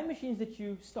 So they're time machines that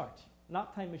you start,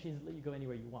 not time machines that let you go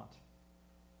anywhere you want.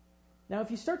 Now, if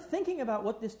you start thinking about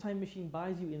what this time machine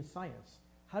buys you in science,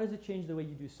 how does it change the way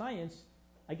you do science?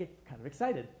 I get kind of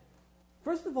excited.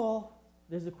 First of all,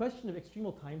 there's the question of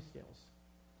extremal timescales.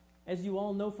 As you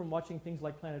all know from watching things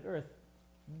like Planet Earth,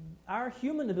 our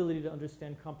human ability to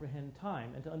understand, comprehend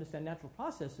time, and to understand natural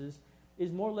processes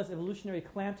is more or less evolutionary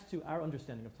clamped to our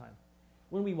understanding of time.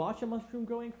 When we watch a mushroom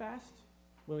growing fast,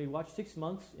 when we watch 6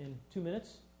 months in 2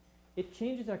 minutes, it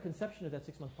changes our conception of that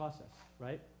 6-month process,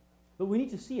 right? But we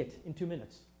need to see it in 2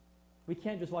 minutes. We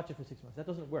can't just watch it for 6 months. That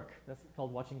doesn't work. That's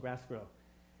called watching grass grow.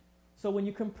 So when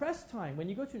you compress time, when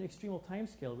you go to an extremal time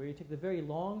scale where you take the very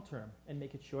long term and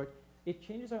make it short, it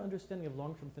changes our understanding of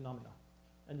long-term phenomena.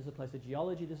 And this applies to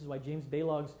geology. This is why James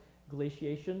Balog's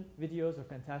glaciation videos are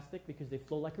fantastic because they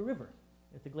flow like a river.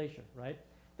 It's a glacier, right?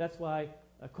 That's why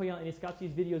Koyan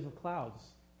Eniskatsu's videos of clouds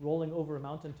rolling over a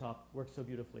mountaintop work so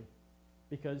beautifully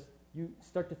because you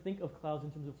start to think of clouds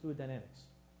in terms of fluid dynamics.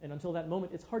 And until that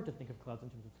moment, it's hard to think of clouds in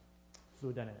terms of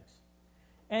fluid dynamics.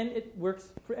 And it works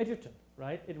for Edgerton,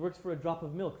 right? It works for a drop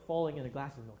of milk falling in a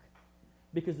glass of milk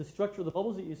because the structure of the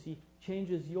bubbles that you see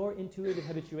changes your intuitive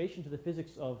habituation to the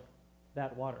physics of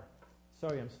that water.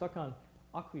 Sorry, I'm stuck on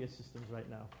aqueous systems right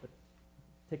now,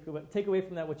 but take away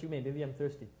from that what you may. Maybe I'm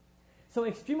thirsty. So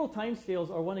extremal timescales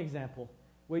are one example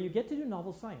where you get to do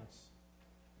novel science.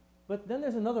 But then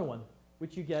there's another one,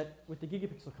 which you get with the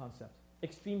gigapixel concept,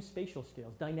 extreme spatial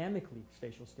scales, dynamically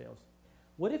spatial scales.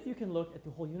 What if you can look at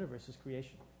the whole universe as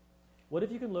creation? What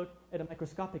if you can look at a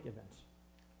microscopic event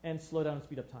and slow down and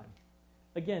speed up time?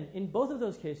 Again, in both of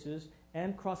those cases,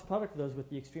 and cross-product those with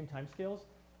the extreme timescales,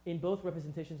 in both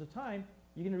representations of time,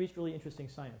 you're going to reach really interesting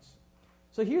science.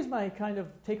 So here's my kind of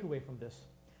takeaway from this.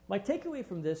 My takeaway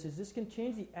from this is this can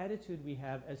change the attitude we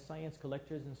have as science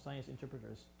collectors and science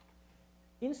interpreters.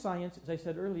 In science, as I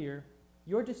said earlier,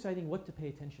 you're deciding what to pay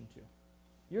attention to.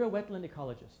 You're a wetland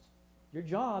ecologist. Your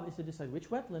job is to decide which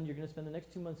wetland you're going to spend the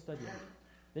next 2 months studying.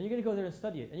 Then you're going to go there and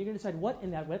study it, and you're going to decide what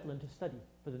in that wetland to study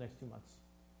for the next 2 months.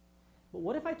 But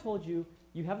what if I told you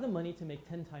you have the money to make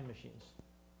 10 time machines?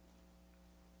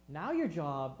 Now your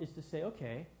job is to say,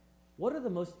 okay, what are the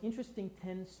most interesting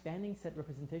 10 spanning set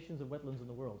representations of wetlands in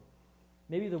the world?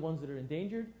 Maybe the ones that are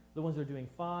endangered, the ones that are doing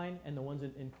fine, and the ones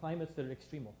in climates that are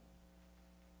extremal.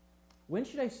 When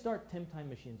should I start 10 time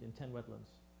machines in 10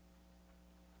 wetlands?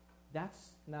 That's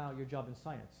now your job in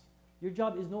science. Your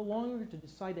job is no longer to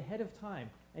decide ahead of time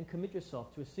and commit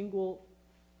yourself to a single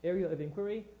area of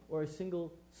inquiry or a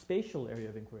single spatial area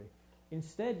of inquiry.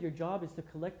 Instead, your job is to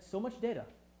collect so much data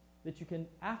that you can,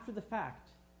 after the fact,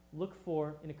 look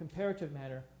for, in a comparative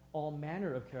manner, all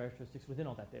manner of characteristics within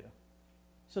all that data.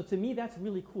 So to me, that's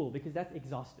really cool because that's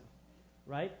exhaustive,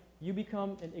 right? You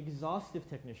become an exhaustive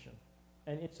technician.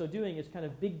 And in so doing, it's kind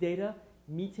of big data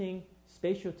meeting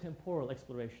spatio-temporal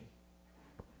exploration.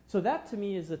 So that, to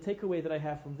me, is the takeaway that I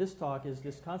have from this talk, is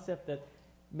this concept that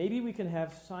maybe we can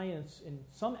have science, in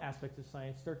some aspects of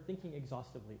science, start thinking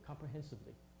exhaustively,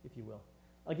 comprehensively, if you will.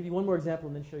 I'll give you one more example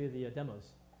and then show you the demos,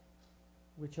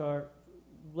 which are,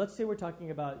 let's say we're talking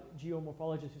about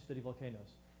geomorphologists who study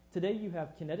volcanoes. Today you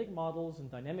have kinetic models and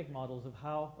dynamic models of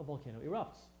how a volcano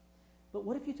erupts. But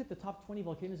what if you took the top 20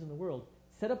 volcanoes in the world,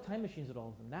 set up time machines at all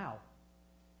of them now?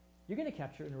 You're going to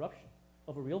capture an eruption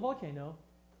of a real volcano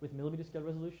with millimeter scale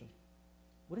resolution.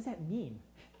 What does that mean?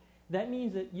 That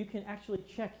means that you can actually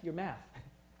check your math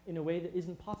in a way that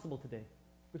isn't possible today,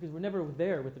 because we're never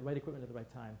there with the right equipment at the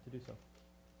right time to do so.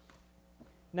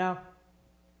 Now,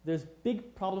 there's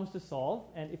big problems to solve,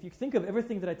 and if you think of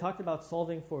everything that I talked about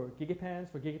solving for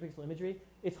gigapans, for gigapixel imagery,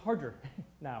 it's harder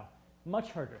now,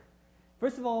 much harder.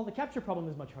 First of all, the capture problem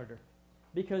is much harder,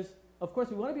 because, of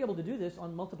course, we want to be able to do this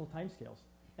on multiple timescales.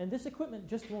 And this equipment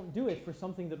just won't do it for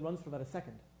something that runs for about a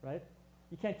second, right?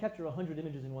 You can't capture 100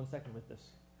 images in 1 second with this.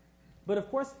 But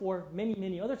of course, for many,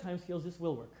 many other timescales, this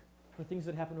will work. For things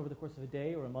that happen over the course of a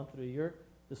day or a month or a year,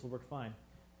 this will work fine.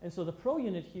 And so the Pro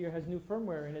unit here has new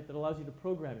firmware in it that allows you to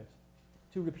program it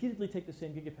to repeatedly take the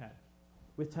same gigapan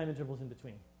with time intervals in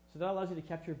between. So that allows you to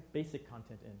capture basic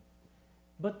content in.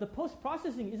 But the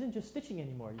post-processing isn't just stitching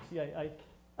anymore. You see,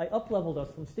 I up-leveled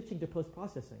us from stitching to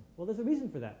post-processing. Well, there's a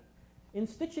reason for that. In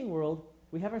stitching world,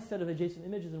 we have our set of adjacent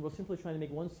images, and we're simply trying to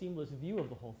make one seamless view of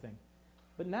the whole thing.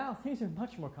 But now, things are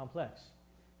much more complex.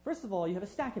 First of all, you have a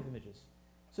stack of images.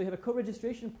 So you have a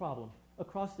co-registration problem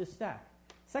across this stack.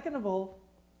 Second of all,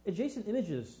 adjacent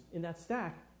images in that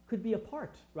stack could be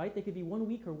apart, right? They could be 1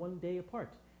 week or 1 day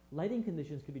apart. Lighting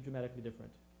conditions could be dramatically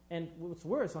different. And what's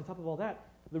worse, on top of all that,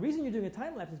 the reason you're doing a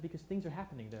time lapse is because things are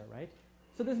happening there, right?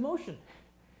 So there's motion.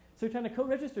 So you're trying to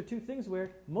co-register two things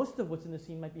where most of what's in the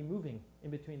scene might be moving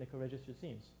in between the co-registered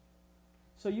scenes.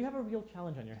 So you have a real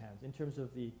challenge on your hands in terms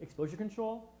of the exposure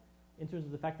control, in terms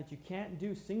of the fact that you can't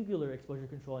do singular exposure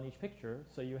control on each picture,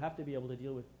 so you have to be able to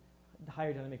deal with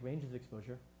higher dynamic ranges of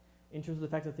exposure, in terms of the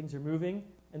fact that things are moving,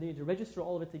 and you need to register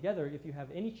all of it together if you have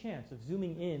any chance of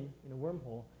zooming in a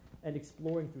wormhole and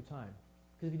exploring through time.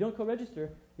 Because if you don't co-register,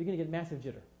 you're going to get massive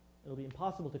jitter. It'll be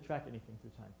impossible to track anything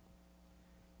through time.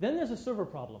 Then there's a server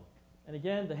problem. And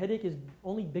again, the headache is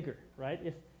only bigger, right?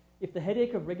 If the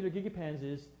headache of regular gigapans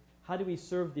is, how do we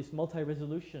serve this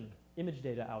multi-resolution image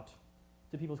data out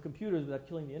to people's computers without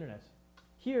killing the internet?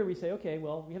 Here we say, okay,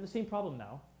 well, we have the same problem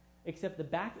now, except the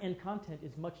back-end content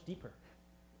is much deeper,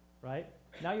 right?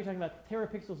 Now you're talking about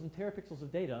terapixels and terapixels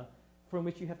of data from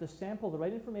which you have to sample the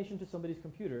right information to somebody's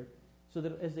computer so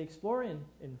that as they explore in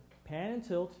pan and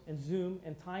tilt and zoom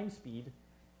and time speed,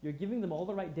 you're giving them all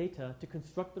the right data to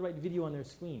construct the right video on their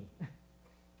screen.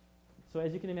 So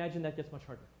as you can imagine, that gets much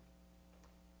harder.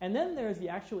 And then there's the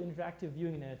actual interactive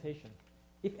viewing and annotation.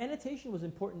 If annotation was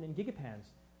important in gigapans,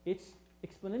 it's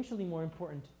exponentially more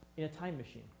important in a time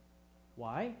machine.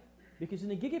 Why? Because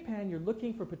in a gigapan, you're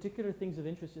looking for particular things of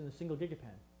interest in a single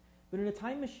gigapan. But in a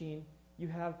time machine, you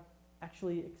have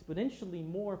actually exponentially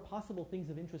more possible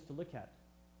things of interest to look at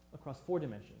across 4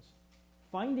 dimensions.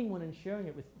 Finding one and sharing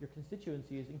it with your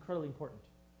constituency is incredibly important.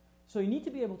 So you need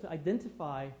to be able to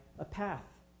identify a path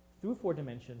through 4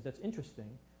 dimensions that's interesting.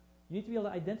 You need to be able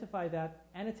to identify that,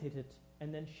 annotate it,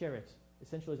 and then share it,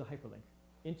 essentially as a hyperlink,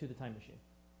 into the time machine.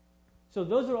 So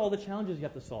those are all the challenges you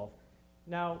have to solve.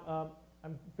 Now,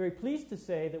 I'm very pleased to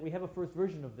say that we have a first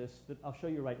version of this that I'll show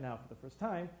you right now for the first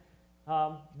time.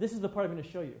 This is the part I'm going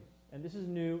to show you. And this is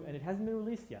new, and it hasn't been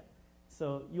released yet.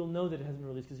 So you'll know that it hasn't been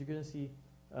released because you're going to see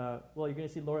well, you're going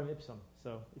to see lorem ipsum.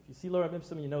 So if you see lorem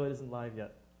ipsum, you know it isn't live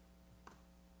yet.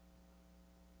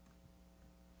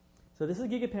 So this is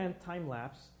gigapan time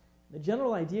lapse. The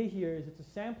general idea here is it's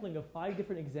a sampling of 5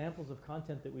 different examples of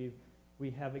content that we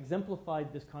have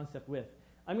exemplified this concept with.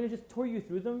 I'm going to just tour you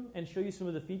through them and show you some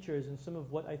of the features and some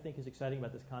of what I think is exciting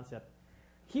about this concept.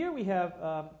 Here we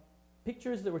have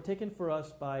pictures that were taken for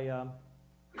us by,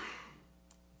 let's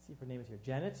see if her name is here,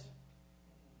 Janet.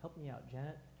 Help me out,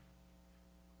 Janet.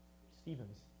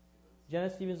 Stevens.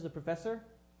 Janet Stevens is a professor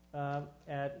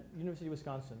at University of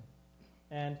Wisconsin.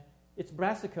 And it's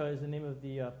brassica is the name of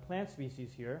the plant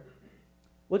species here.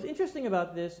 What's interesting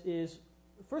about this is,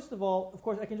 first of all, of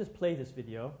course, I can just play this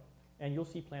video, and you'll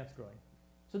see plants growing.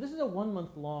 So this is a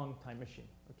 1-month-long time machine,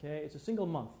 okay? It's a single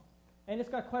month. And it's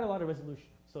got quite a lot of resolution.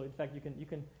 So in fact, you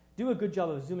can do a good job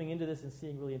of zooming into this and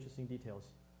seeing really interesting details.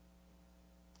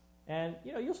 And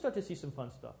you'll start to see some fun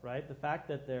stuff, right? The fact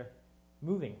that they're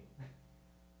moving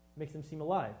makes them seem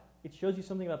alive. It shows you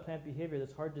something about plant behavior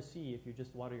that's hard to see if you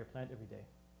just water your plant every day.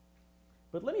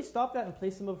 But let me stop that and play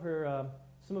some of her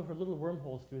little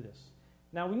wormholes through this.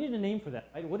 Now we need a name for that.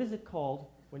 Right? What is it called?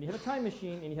 When you have a time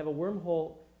machine and you have a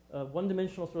wormhole,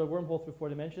 one-dimensional sort of wormhole through 4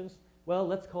 dimensions, well,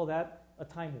 let's call that a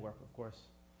time warp, of course,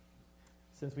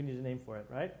 since we need a name for it,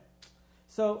 right?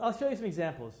 So I'll show you some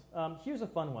examples. Here's a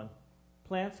fun one.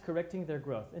 Plants correcting their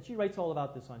growth. And she writes all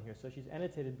about this on here, so she's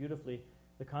annotated beautifully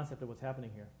the concept of what's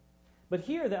happening here. But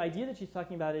here, the idea that she's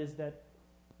talking about is that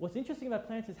what's interesting about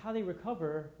plants is how they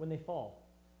recover when they fall.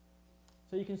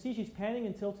 So you can see she's panning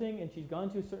and tilting, and she's gone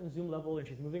to a certain zoom level, and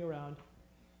she's moving around.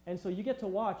 And so you get to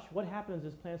watch what happens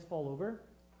as plants fall over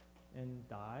and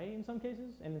die in some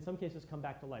cases, and in some cases come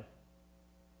back to life.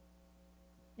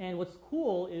 And what's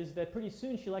cool is that pretty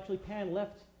soon she'll actually pan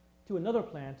left to another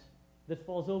plant that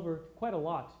falls over quite a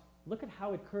lot. Look at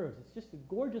how it curves. It's just a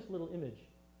gorgeous little image.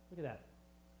 Look at that.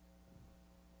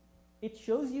 It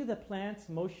shows you the plant's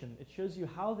motion. It shows you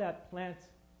how that plant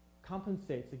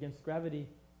compensates against gravity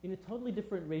in a totally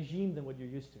different regime than what you're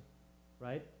used to,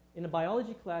 right? In a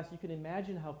biology class, you can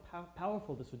imagine how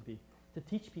powerful this would be to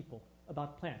teach people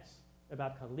about plants,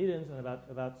 about cotyledons, and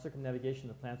about circumnavigation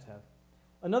that plants have.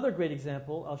 Another great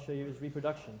example I'll show you is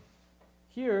reproduction.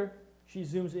 Here, she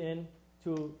zooms in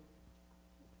to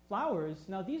flowers.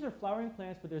 Now, these are flowering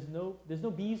plants, but there's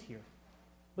no bees here.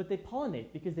 But they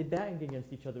pollinate because they bang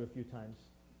against each other a few times.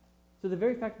 So the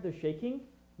very fact that they're shaking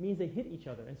means they hit each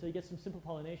other, and so you get some simple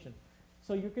pollination.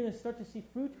 So you're going to start to see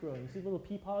fruit growing. You see little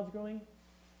pea pods growing?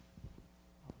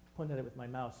 I'll point at it with my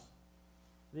mouse.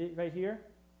 Right here?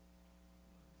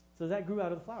 So that grew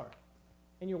out of the flower.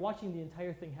 And you're watching the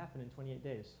entire thing happen in 28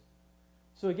 days.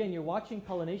 So again, you're watching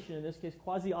pollination, in this case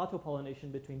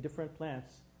quasi-auto-pollination between different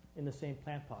plants in the same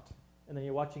plant pot. And then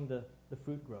you're watching the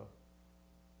fruit grow.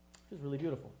 Which is really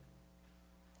beautiful.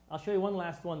 I'll show you one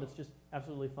last one that's just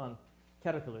absolutely fun.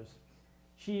 Caterpillars.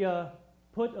 She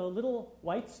put a little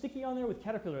white sticky on there with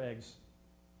caterpillar eggs.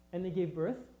 And they gave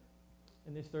birth,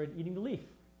 and they started eating the leaf.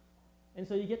 And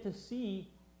so you get to see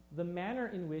the manner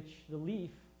in which the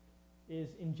leaf is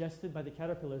ingested by the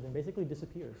caterpillars and basically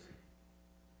disappears.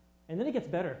 And then it gets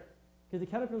better, because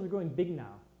the caterpillars are growing big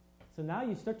now. So now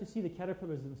you start to see the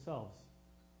caterpillars themselves.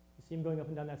 You see them going up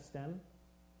and down that stem.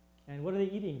 And what are they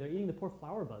eating? They're eating the poor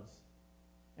flower buds.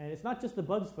 And it's not just the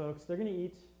buds, folks. They're going to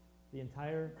eat the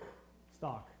entire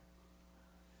stalk.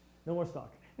 No more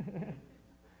stalk.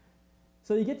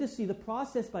 So you get to see the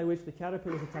process by which the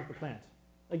caterpillars attack the plant.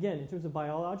 Again, in terms of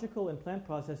biological and plant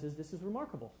processes, this is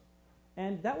remarkable.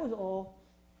 And that was all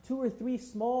 2 or 3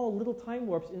 small little time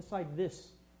warps inside this.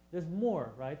 There's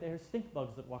more, right? There's stink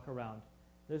bugs that walk around.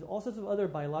 There's all sorts of other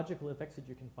biological effects that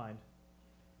you can find.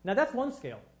 Now that's one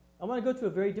scale. I want to go to a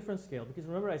very different scale, because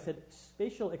remember I said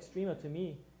spatial extrema to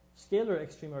me, scalar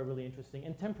extrema are really interesting,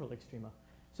 and temporal extrema.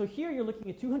 So here you're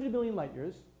looking at 200 million light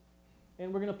years,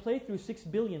 and we're going to play through 6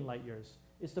 billion light years.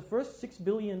 It's the first 6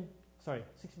 billion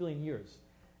years.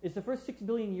 It's the first 6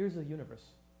 billion years of the universe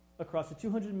across a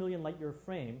 200 million light year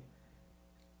frame.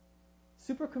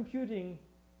 Supercomputing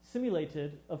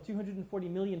simulated of 240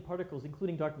 million particles,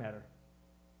 including dark matter.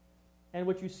 And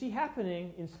what you see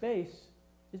happening in space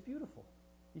is beautiful.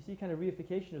 You see kind of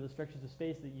reification of the structures of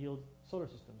space that yield solar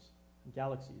systems,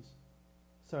 galaxies.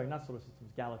 Sorry, not solar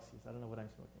systems, galaxies. I don't know what I'm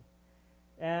smoking.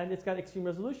 And it's got extreme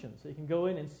resolution. So you can go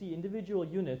in and see individual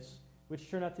units which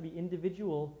turn out to be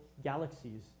individual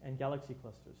galaxies and galaxy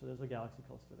clusters. So there's a galaxy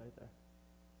cluster right there.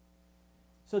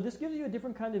 So this gives you a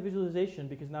different kind of visualization,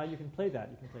 because now you can play that.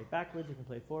 You can play backwards, you can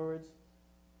play forwards.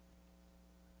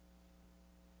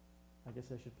 I guess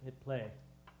I should hit play.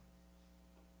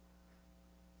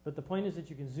 But the point is that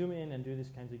you can zoom in and do these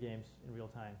kinds of games in real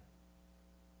time.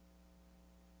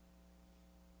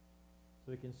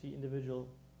 So we can see individual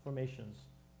formations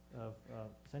of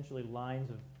essentially lines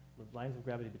of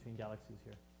gravity between galaxies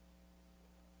here.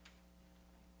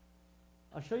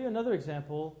 I'll show you another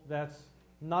example that's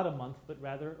not a month, but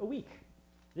rather a week.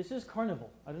 This is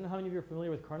Carnival. I don't know how many of you are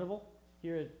familiar with Carnival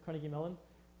here at Carnegie Mellon.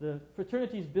 The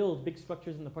fraternities build big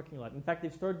structures in the parking lot. In fact,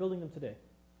 they've started building them today.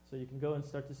 So you can go and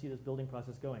start to see this building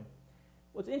process going.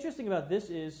 What's interesting about this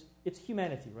is it's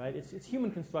humanity, right? It's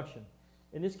human construction.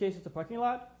 In this case, it's a parking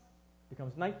lot. It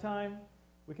becomes nighttime.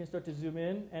 We can start to zoom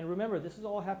in. And remember, this is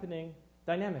all happening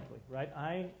dynamically,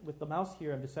 right? With the mouse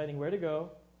here, I'm deciding where to go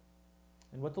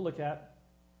and what to look at.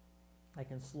 I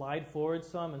can slide forward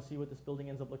some and see what this building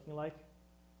ends up looking like.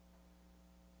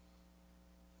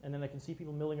 And then I can see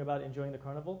people milling about enjoying the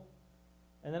carnival.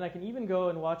 And then I can even go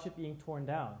and watch it being torn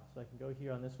down. So I can go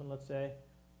here on this one, let's say.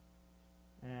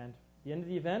 And at the end of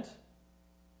the event,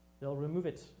 they'll remove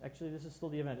it. Actually, this is still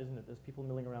the event, isn't it? There's people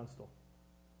milling around still.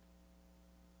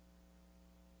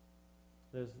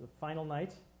 There's the final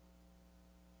night.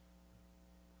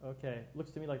 Okay,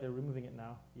 looks to me like they're removing it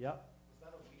now. Yep. Was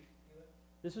that a week?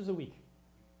 This was a week.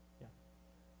 Yeah.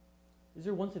 Is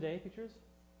there once a day pictures?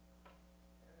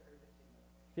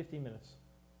 15 minutes.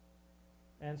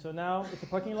 And so now it's a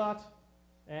parking lot,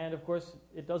 and of course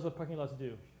it does what parking lots do.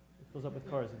 It fills up with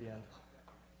cars at the end.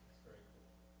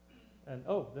 And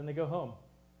oh, then they go home.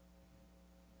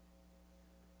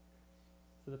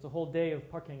 So that's a whole day of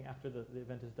parking after the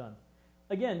event is done.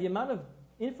 Again, the amount of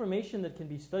information that can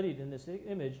be studied in this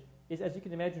image is, as you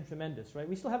can imagine, tremendous, right?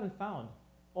 We still haven't found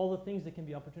all the things that can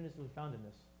be opportunistically found in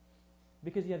this,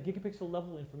 because you have gigapixel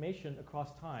level information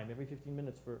across time, every 15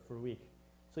 minutes for a week.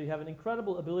 So you have an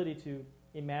incredible ability to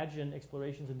imagine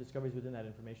explorations and discoveries within that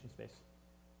information space.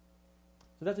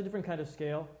 So that's a different kind of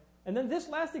scale. And then this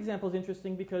last example is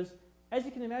interesting because, as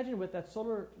you can imagine, with that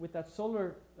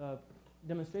solar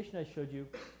demonstration I showed you,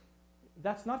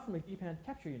 that's not from a gigapan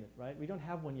capture unit, right? We don't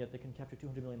have one yet that can capture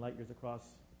 200 million light years across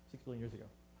 6 billion years ago.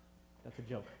 That's a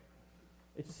joke.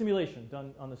 It's a simulation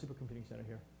done on the supercomputing center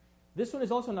here. This one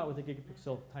is also not with a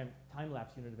gigapixel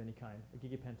time-lapse unit of any kind, a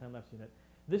gigapan time-lapse unit.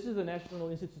 This is the National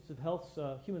Institutes of Health's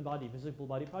human body, visible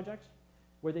body project,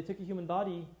 where they took a human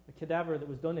body, a cadaver that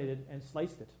was donated, and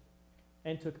sliced it,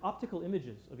 and took optical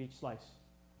images of each slice.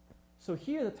 So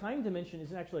here, the time dimension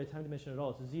isn't actually a time dimension at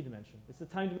all. It's a z dimension. It's the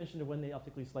time dimension of when they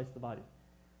optically sliced the body.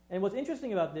 And what's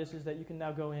interesting about this is that you can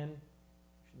now go in,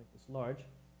 I should make this large,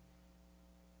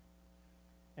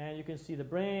 and you can see the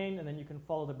brain, and then you can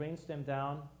follow the brainstem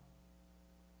down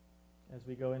as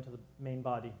we go into the main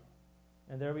body.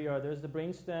 And there we are. There's the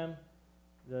brainstem,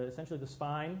 essentially the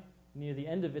spine, near the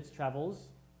end of its travels,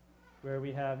 where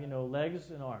we have, legs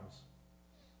and arms,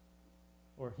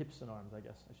 or hips and arms, I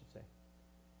guess I should say.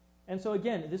 And so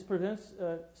again, this presents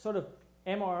a sort of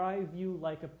MRI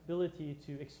view-like ability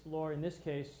to explore, in this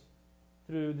case,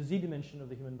 through the z dimension of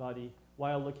the human body,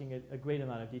 while looking at a great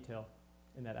amount of detail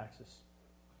in that axis.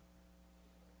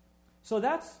 So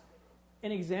that's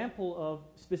an example of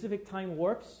specific time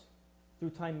warps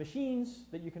through time machines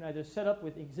that you can either set up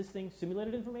with existing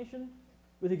simulated information,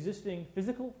 with existing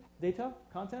physical data,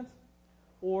 content,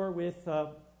 or with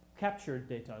captured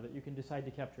data that you can decide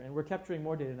to capture. And we're capturing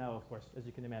more data now, of course, as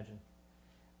you can imagine.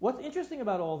 What's interesting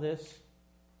about all this,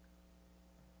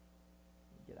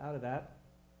 get out of that.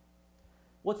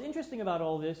 What's interesting about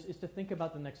all this is to think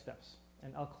about the next steps.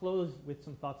 And I'll close with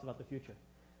some thoughts about the future.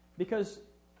 Because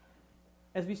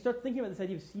as we start thinking about this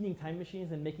idea of seeding time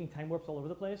machines and making time warps all over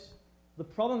the place, the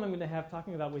problem I'm going to have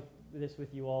talking about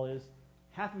with you all is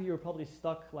half of you are probably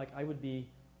stuck like I would be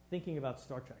thinking about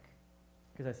Star Trek,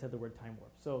 because I said the word time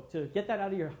warp. So to get that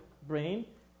out of your brain,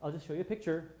 I'll just show you a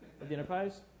picture of the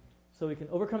Enterprise so we can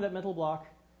overcome that mental block,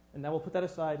 and now we'll put that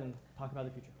aside and talk about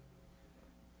the future.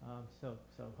 So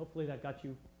hopefully that got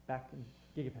you back in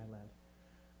Gigapan land.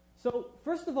 So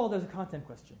first of all, there's a content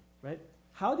question, right?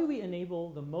 How do we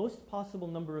enable the most possible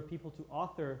number of people to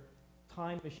author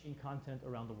time machine content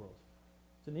around the world?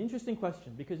 It's an interesting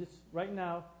question because it's right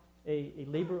now a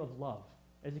labor of love.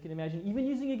 As you can imagine, even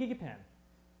using a gigapan,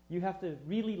 you have to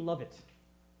really love it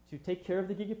to take care of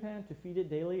the gigapan, to feed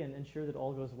it daily, and ensure that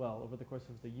all goes well over the course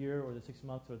of the year or the 6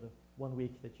 months or the 1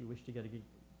 week that you wish to get a good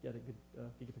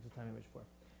gigapixel time image for.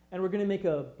 And we're going to make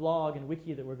a blog and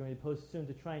wiki that we're going to post soon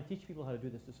to try and teach people how to do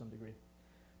this to some degree.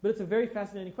 But it's a very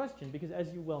fascinating question because,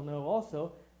 as you well know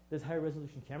also, there's higher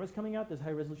resolution cameras coming out, there's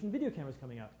higher resolution video cameras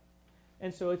coming out.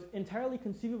 And so it's entirely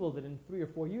conceivable that in 3 or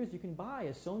 4 years you can buy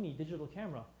a Sony digital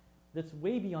camera that's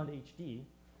way beyond HD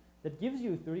that gives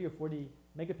you 30 or 40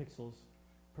 megapixels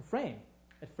per frame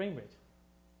at frame rate.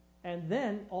 And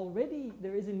then already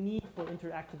there is a need for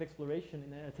interactive exploration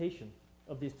and annotation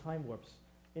of these time warps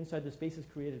inside the spaces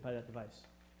created by that device.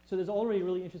 So there's already a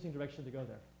really interesting direction to go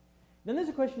there. Then there's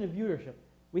a question of viewership.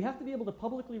 We have to be able to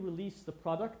publicly release the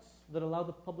products that allow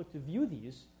the public to view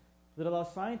these, that allow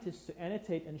scientists to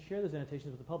annotate and share those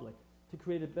annotations with the public to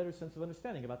create a better sense of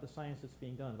understanding about the science that's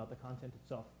being done, about the content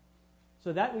itself.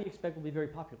 So that we expect will be very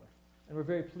popular. And we're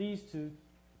very pleased to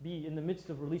be in the midst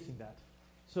of releasing that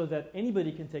so that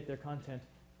anybody can take their content,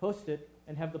 post it,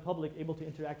 and have the public able to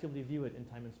interactively view it in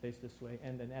time and space this way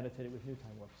and then annotate it with new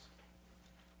time warps.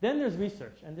 Then there's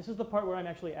research, and this is the part where I'm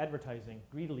actually advertising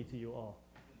greedily to you all.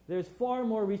 There's far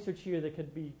more research here that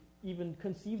could be even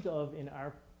conceived of in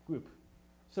our group.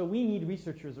 So we need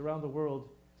researchers around the world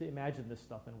to imagine this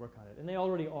stuff and work on it. And they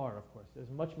already are, of course. There's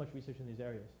much research in these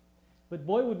areas. But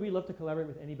boy, would we love to collaborate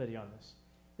with anybody on this.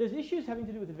 There's issues having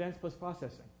to do with advanced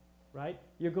post-processing, right?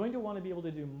 You're going to want to be able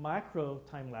to do micro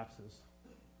time lapses,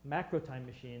 macro time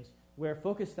machines, where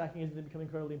focus stacking is going to become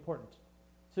incredibly important.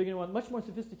 So you're going to want much more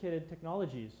sophisticated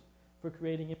technologies for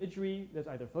creating imagery that's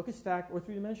either focus stacked or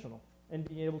three-dimensional, and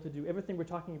being able to do everything we're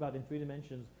talking about in 3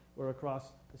 dimensions or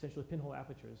across essentially pinhole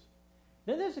apertures.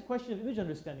 Then there's a question of image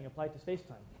understanding applied to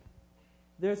space-time.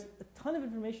 there's a ton of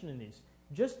information in these.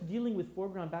 Just dealing with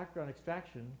foreground-background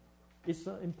extraction is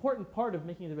an important part of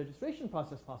making the registration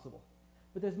process possible.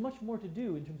 But there's much more to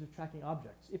do in terms of tracking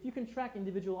objects. If you can track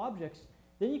individual objects,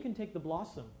 then you can take the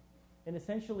blossom and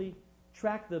essentially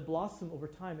track the blossom over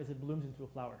time as it blooms into a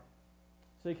flower.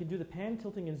 So you can do the pan,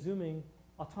 tilting, and zooming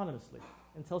autonomously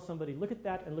and tell somebody, look at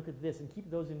that and look at this and keep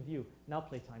those in view. Now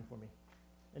play time for me.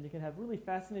 And you can have really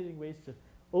fascinating ways to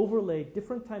overlay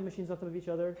different time machines on top of each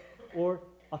other or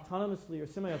autonomously or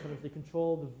semi-autonomously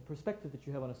control the perspective that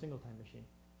you have on a single time machine,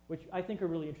 which I think are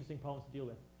really interesting problems to deal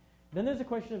with. Then there's a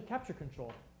question of capture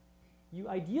control. You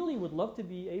ideally would love to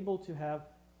be able to have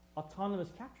autonomous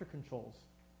capture controls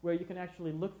where you can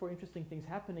actually look for interesting things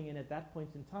happening and at that point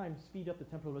in time speed up the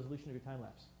temporal resolution of your time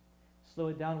lapse. Slow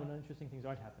it down when interesting things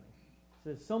aren't happening. So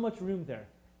there's so much room there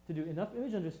to do enough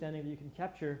image understanding that you can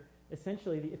capture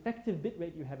essentially the effective bit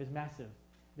rate you have is massive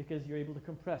because you're able to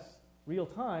compress real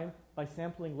time by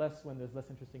sampling less when there's less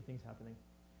interesting things happening.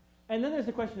 And then there's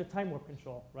the question of time warp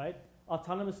control, right?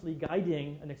 Autonomously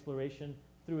guiding an exploration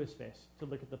through a space to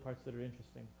look at the parts that are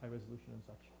interesting, high resolution and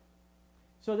such.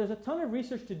 So there's a ton of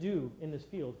research to do in this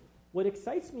field. What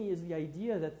excites me is the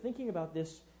idea that thinking about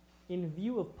this in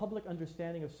view of public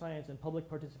understanding of science and public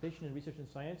participation in research in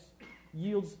science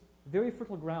yields very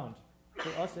fertile ground for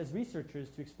us as researchers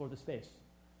to explore the space.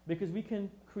 Because we can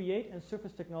create and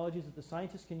surface technologies that the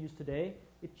scientists can use today.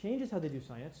 It changes how they do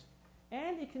science,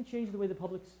 and it can change the way the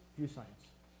public views science.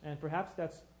 And perhaps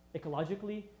that's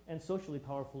ecologically and socially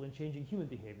powerful in changing human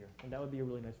behavior, and that would be a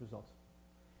really nice result.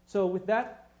 So with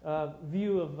that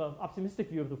optimistic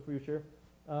view of the future,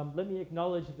 let me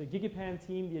acknowledge the Gigapan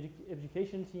team, the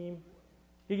education team.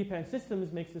 Gigapan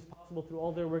Systems makes this possible through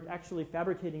all their work actually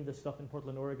fabricating this stuff in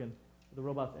Portland, Oregon, the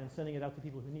robots, and sending it out to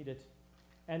people who need it.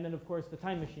 And then, of course, the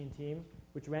Time Machine team,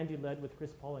 which Randy led with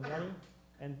Chris, Paul, and Yanni,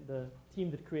 and the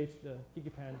team that creates the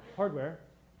Gigapan hardware.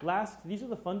 Last, these are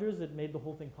the funders that made the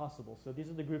whole thing possible. So these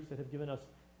are the groups that have given us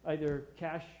either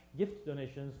cash gift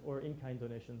donations or in-kind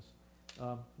donations.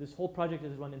 This whole project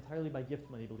is run entirely by gift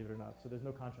money, believe it or not, so there's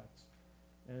no contracts.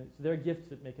 And it's their gifts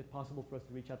that make it possible for us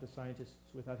to reach out to scientists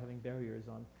without having barriers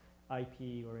on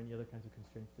IP or any other kinds of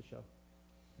constraints to show.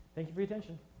 Thank you for your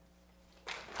attention.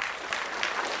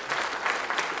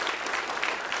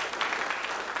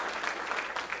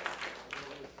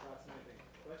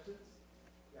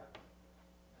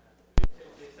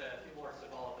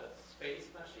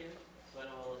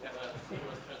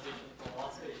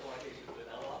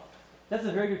 That's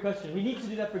a very good question. We need to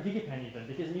do that for Gigapan even,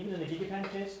 because even in the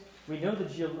Gigapan case, we know the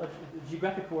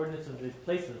geographic coordinates of the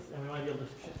places, and we want to be able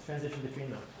to transition between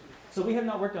them. So we have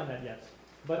not worked on that yet.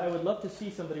 But I would love to see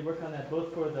somebody work on that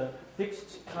both for the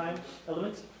fixed time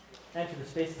elements and for the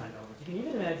space-time elements. You can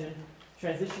even imagine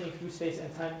transitioning through space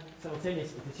and time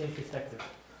simultaneously to change perspective.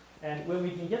 And when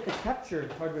we can get the capture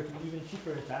hardware to be even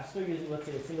cheaper and faster, using, let's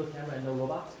say, a single camera and no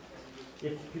robots,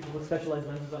 if people with specialized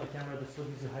lenses on a camera that still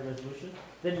gives you high resolution,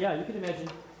 then yeah, you can imagine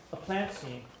a plant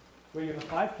scene where you have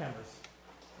 5 cameras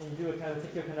and you do a kind of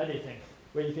Tikio-Kanade thing,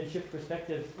 where you can shift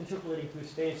perspective, interpolating through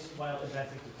space while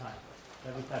advancing through time.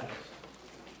 That would be fabulous.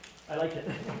 I like it.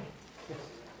 Yes.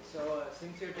 So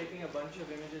since you're taking a bunch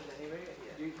of images anyway,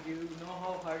 do you know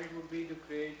how hard it would be to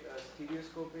create a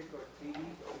stereoscopic or 3D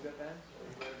gigapans? Or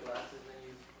you wear glasses and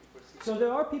you perceive? So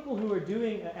there are people who are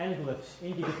doing anaglyphs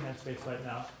in gigapan space right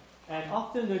now. And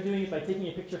often they're doing it by taking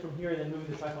a picture from here and then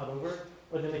moving the tripod over,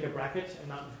 or they make a bracket and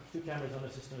mount 2 cameras on the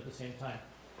system at the same time.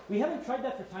 We haven't tried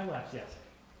that for time-lapse yet.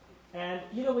 And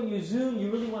you know, when you zoom,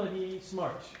 you really want to be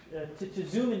smart. To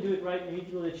zoom and do it right, you need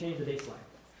to really change the baseline.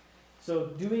 So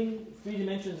doing 3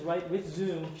 dimensions right with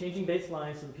zoom, changing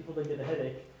baselines so that people don't get a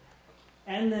headache,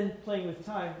 and then playing with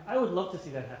time, I would love to see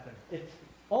that happen.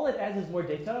 All it adds is more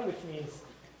data, which means,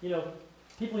 you know,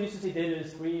 people used to say data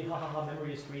is free, ha ha ha,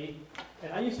 memory is free.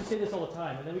 And I used to say this all the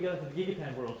time, and then we got into the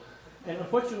Gigapan world. And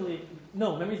unfortunately,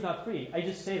 no, memory's not free. I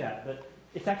just say that, but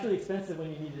it's actually expensive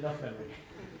when you need enough memory.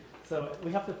 So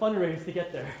we have to fundraise to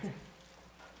get there.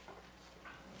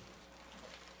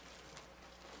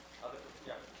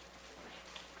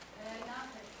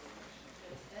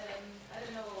 I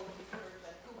don't know if you've heard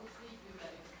that Google Street View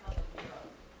that is part of Europe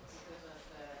because of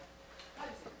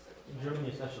privacy concerns. In Germany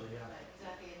especially, yeah. Right,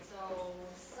 exactly. And so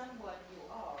somewhat you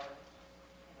are,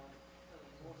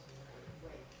 more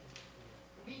way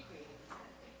recreating this kind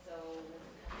of thing. So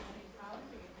are you proud or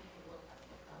do you think you will have to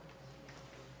be proud?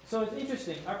 So it's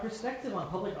interesting. Our perspective on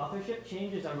public authorship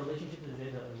changes our relationship to the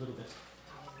data a little bit.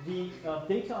 The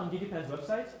data on Gigapan's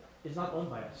website is not owned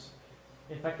by us.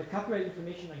 In fact, the copyright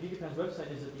information on Gigapan's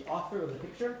website is that the author of the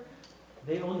picture,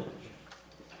 they own the picture.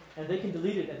 And they can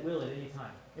delete it at will at any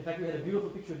time. In fact, we had a beautiful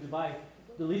picture of Dubai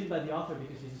deleted by the author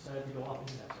because he's decided to go off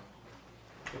internet.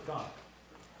 It's gone.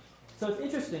 So it's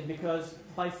interesting because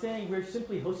by saying we're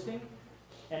simply hosting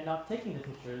and not taking the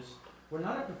pictures, we're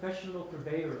not a professional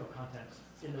purveyor of content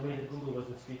in the way that Google was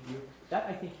with Street View. That,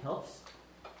 I think, helps.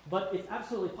 But it's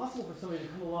absolutely possible for somebody to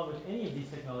come along with any of these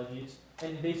technologies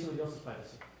and invade somebody else's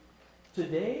privacy.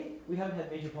 Today, we haven't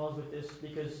had major problems with this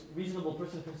because reasonable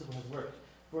person principle has worked.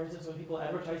 For instance, when people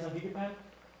advertise on Gigapan,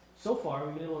 so far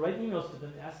we've been able to write emails to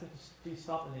them, ask them to please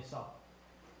stop, and they stop.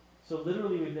 So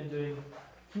literally we've been doing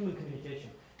human communication.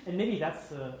 And maybe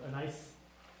that's a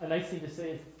nice thing to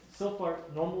say is, so far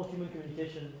normal human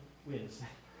communication wins.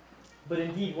 But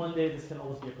indeed, one day this can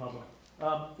always be a problem.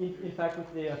 In fact,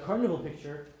 with the carnival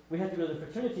picture, we had to go to the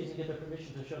fraternities and get their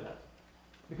permission to show that.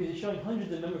 Because he's showing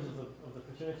hundreds of members of the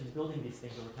fraternities building these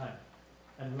things over time.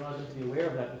 And we want them to be aware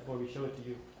of that before we show it to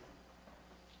you.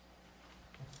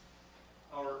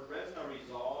 Our retina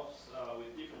resolves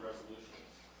with different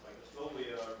resolutions. Like the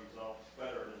fovea resolves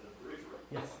better than the periphery.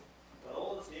 Yes. But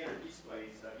all the standard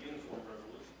displays have uniform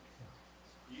resolution.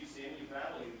 Do you see any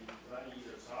value in running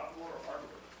either software or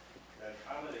hardware that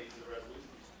accommodates the resolution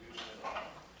distribution as well?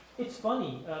 It's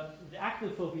funny. The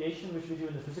active foveation, which we do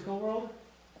in the physical world,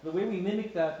 the way we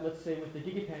mimic that, let's say, with the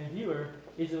Gigapan viewer,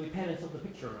 is that we pan and tilt the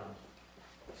picture around.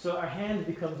 So our hand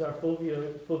becomes our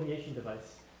foveation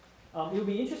device. It would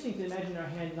be interesting to imagine our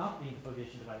hand not being the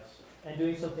foveation device and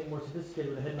doing something more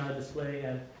sophisticated with a head-mounted display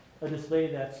and a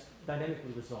display that's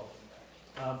dynamically resolved.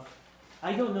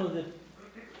 I don't know the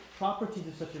properties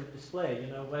of such a display.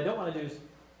 You know, what I don't want to do is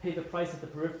pay the price at the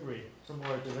periphery for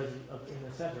more of in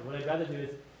the center. What I'd rather do is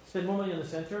spend more money on the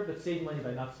center, but save money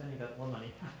by not spending that more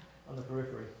money on the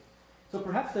periphery. So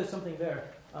perhaps there's something there.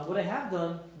 What I have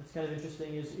done that's kind of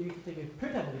interesting is you can take a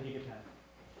printout of the Gigapan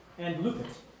and loop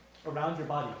it around your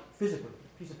body, physically,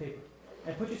 a piece of paper,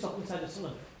 and put yourself inside the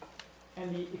cylinder.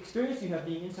 And the experience you have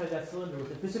being inside that cylinder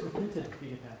with a physical printed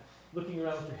Gigapan, looking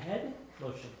around with your head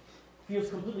motion, feels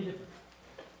completely different.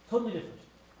 Totally different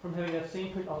from having that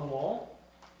same print on the wall,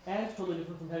 and totally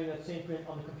different from having that same print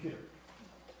on the computer.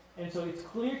 And so it's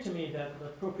clear to me that the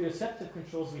proprioceptive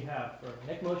controls we have for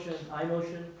neck motion, eye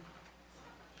motion,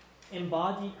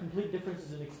 embody complete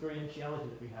differences in experientiality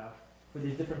that we have for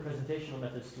these different presentational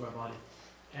methods to our body.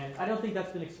 And I don't think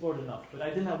that's been explored enough, but I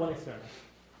did have one experiment,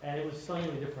 and it was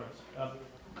stunningly different.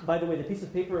 By the way, the piece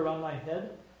of paper around my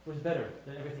head was better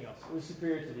than everything else. It was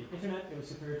superior to the internet, it was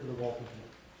superior to the wall printing.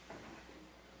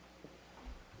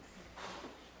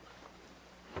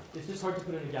 It's just hard to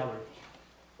put in a gallery.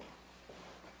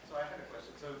 So I had a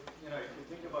question. So, you know, if you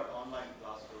think about online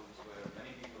classrooms where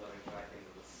many people are interacting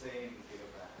with the same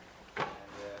Gigapan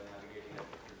and they're navigating at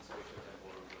different spatial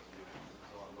temporal resolutions and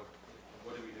so on,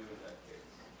 what do we do in that case?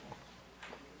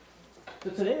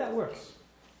 So today that works,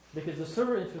 because the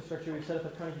server infrastructure we've set up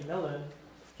at Carnegie Mellon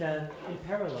can, in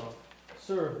parallel,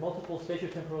 serve multiple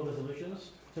spatiotemporal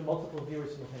resolutions to multiple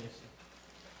viewers simultaneously.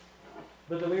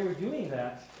 But the way we're doing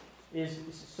that is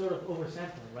sort of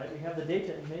oversampling, right? We have the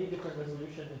data in many different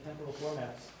resolution and temporal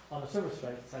formats on the server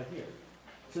side here.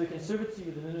 So we can serve it to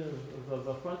you within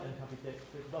a front-end computation,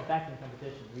 back-end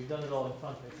computation. We've done it all in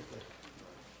front, basically.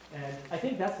 And I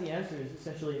think that's the answer, is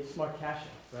essentially smart caching,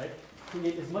 right?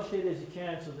 Create as much data as you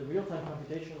can so the real-time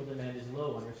computational demand is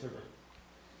low on your server.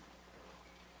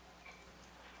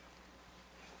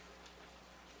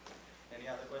 Any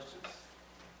other questions?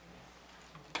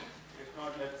 If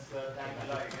not, let's thank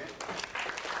Illah again.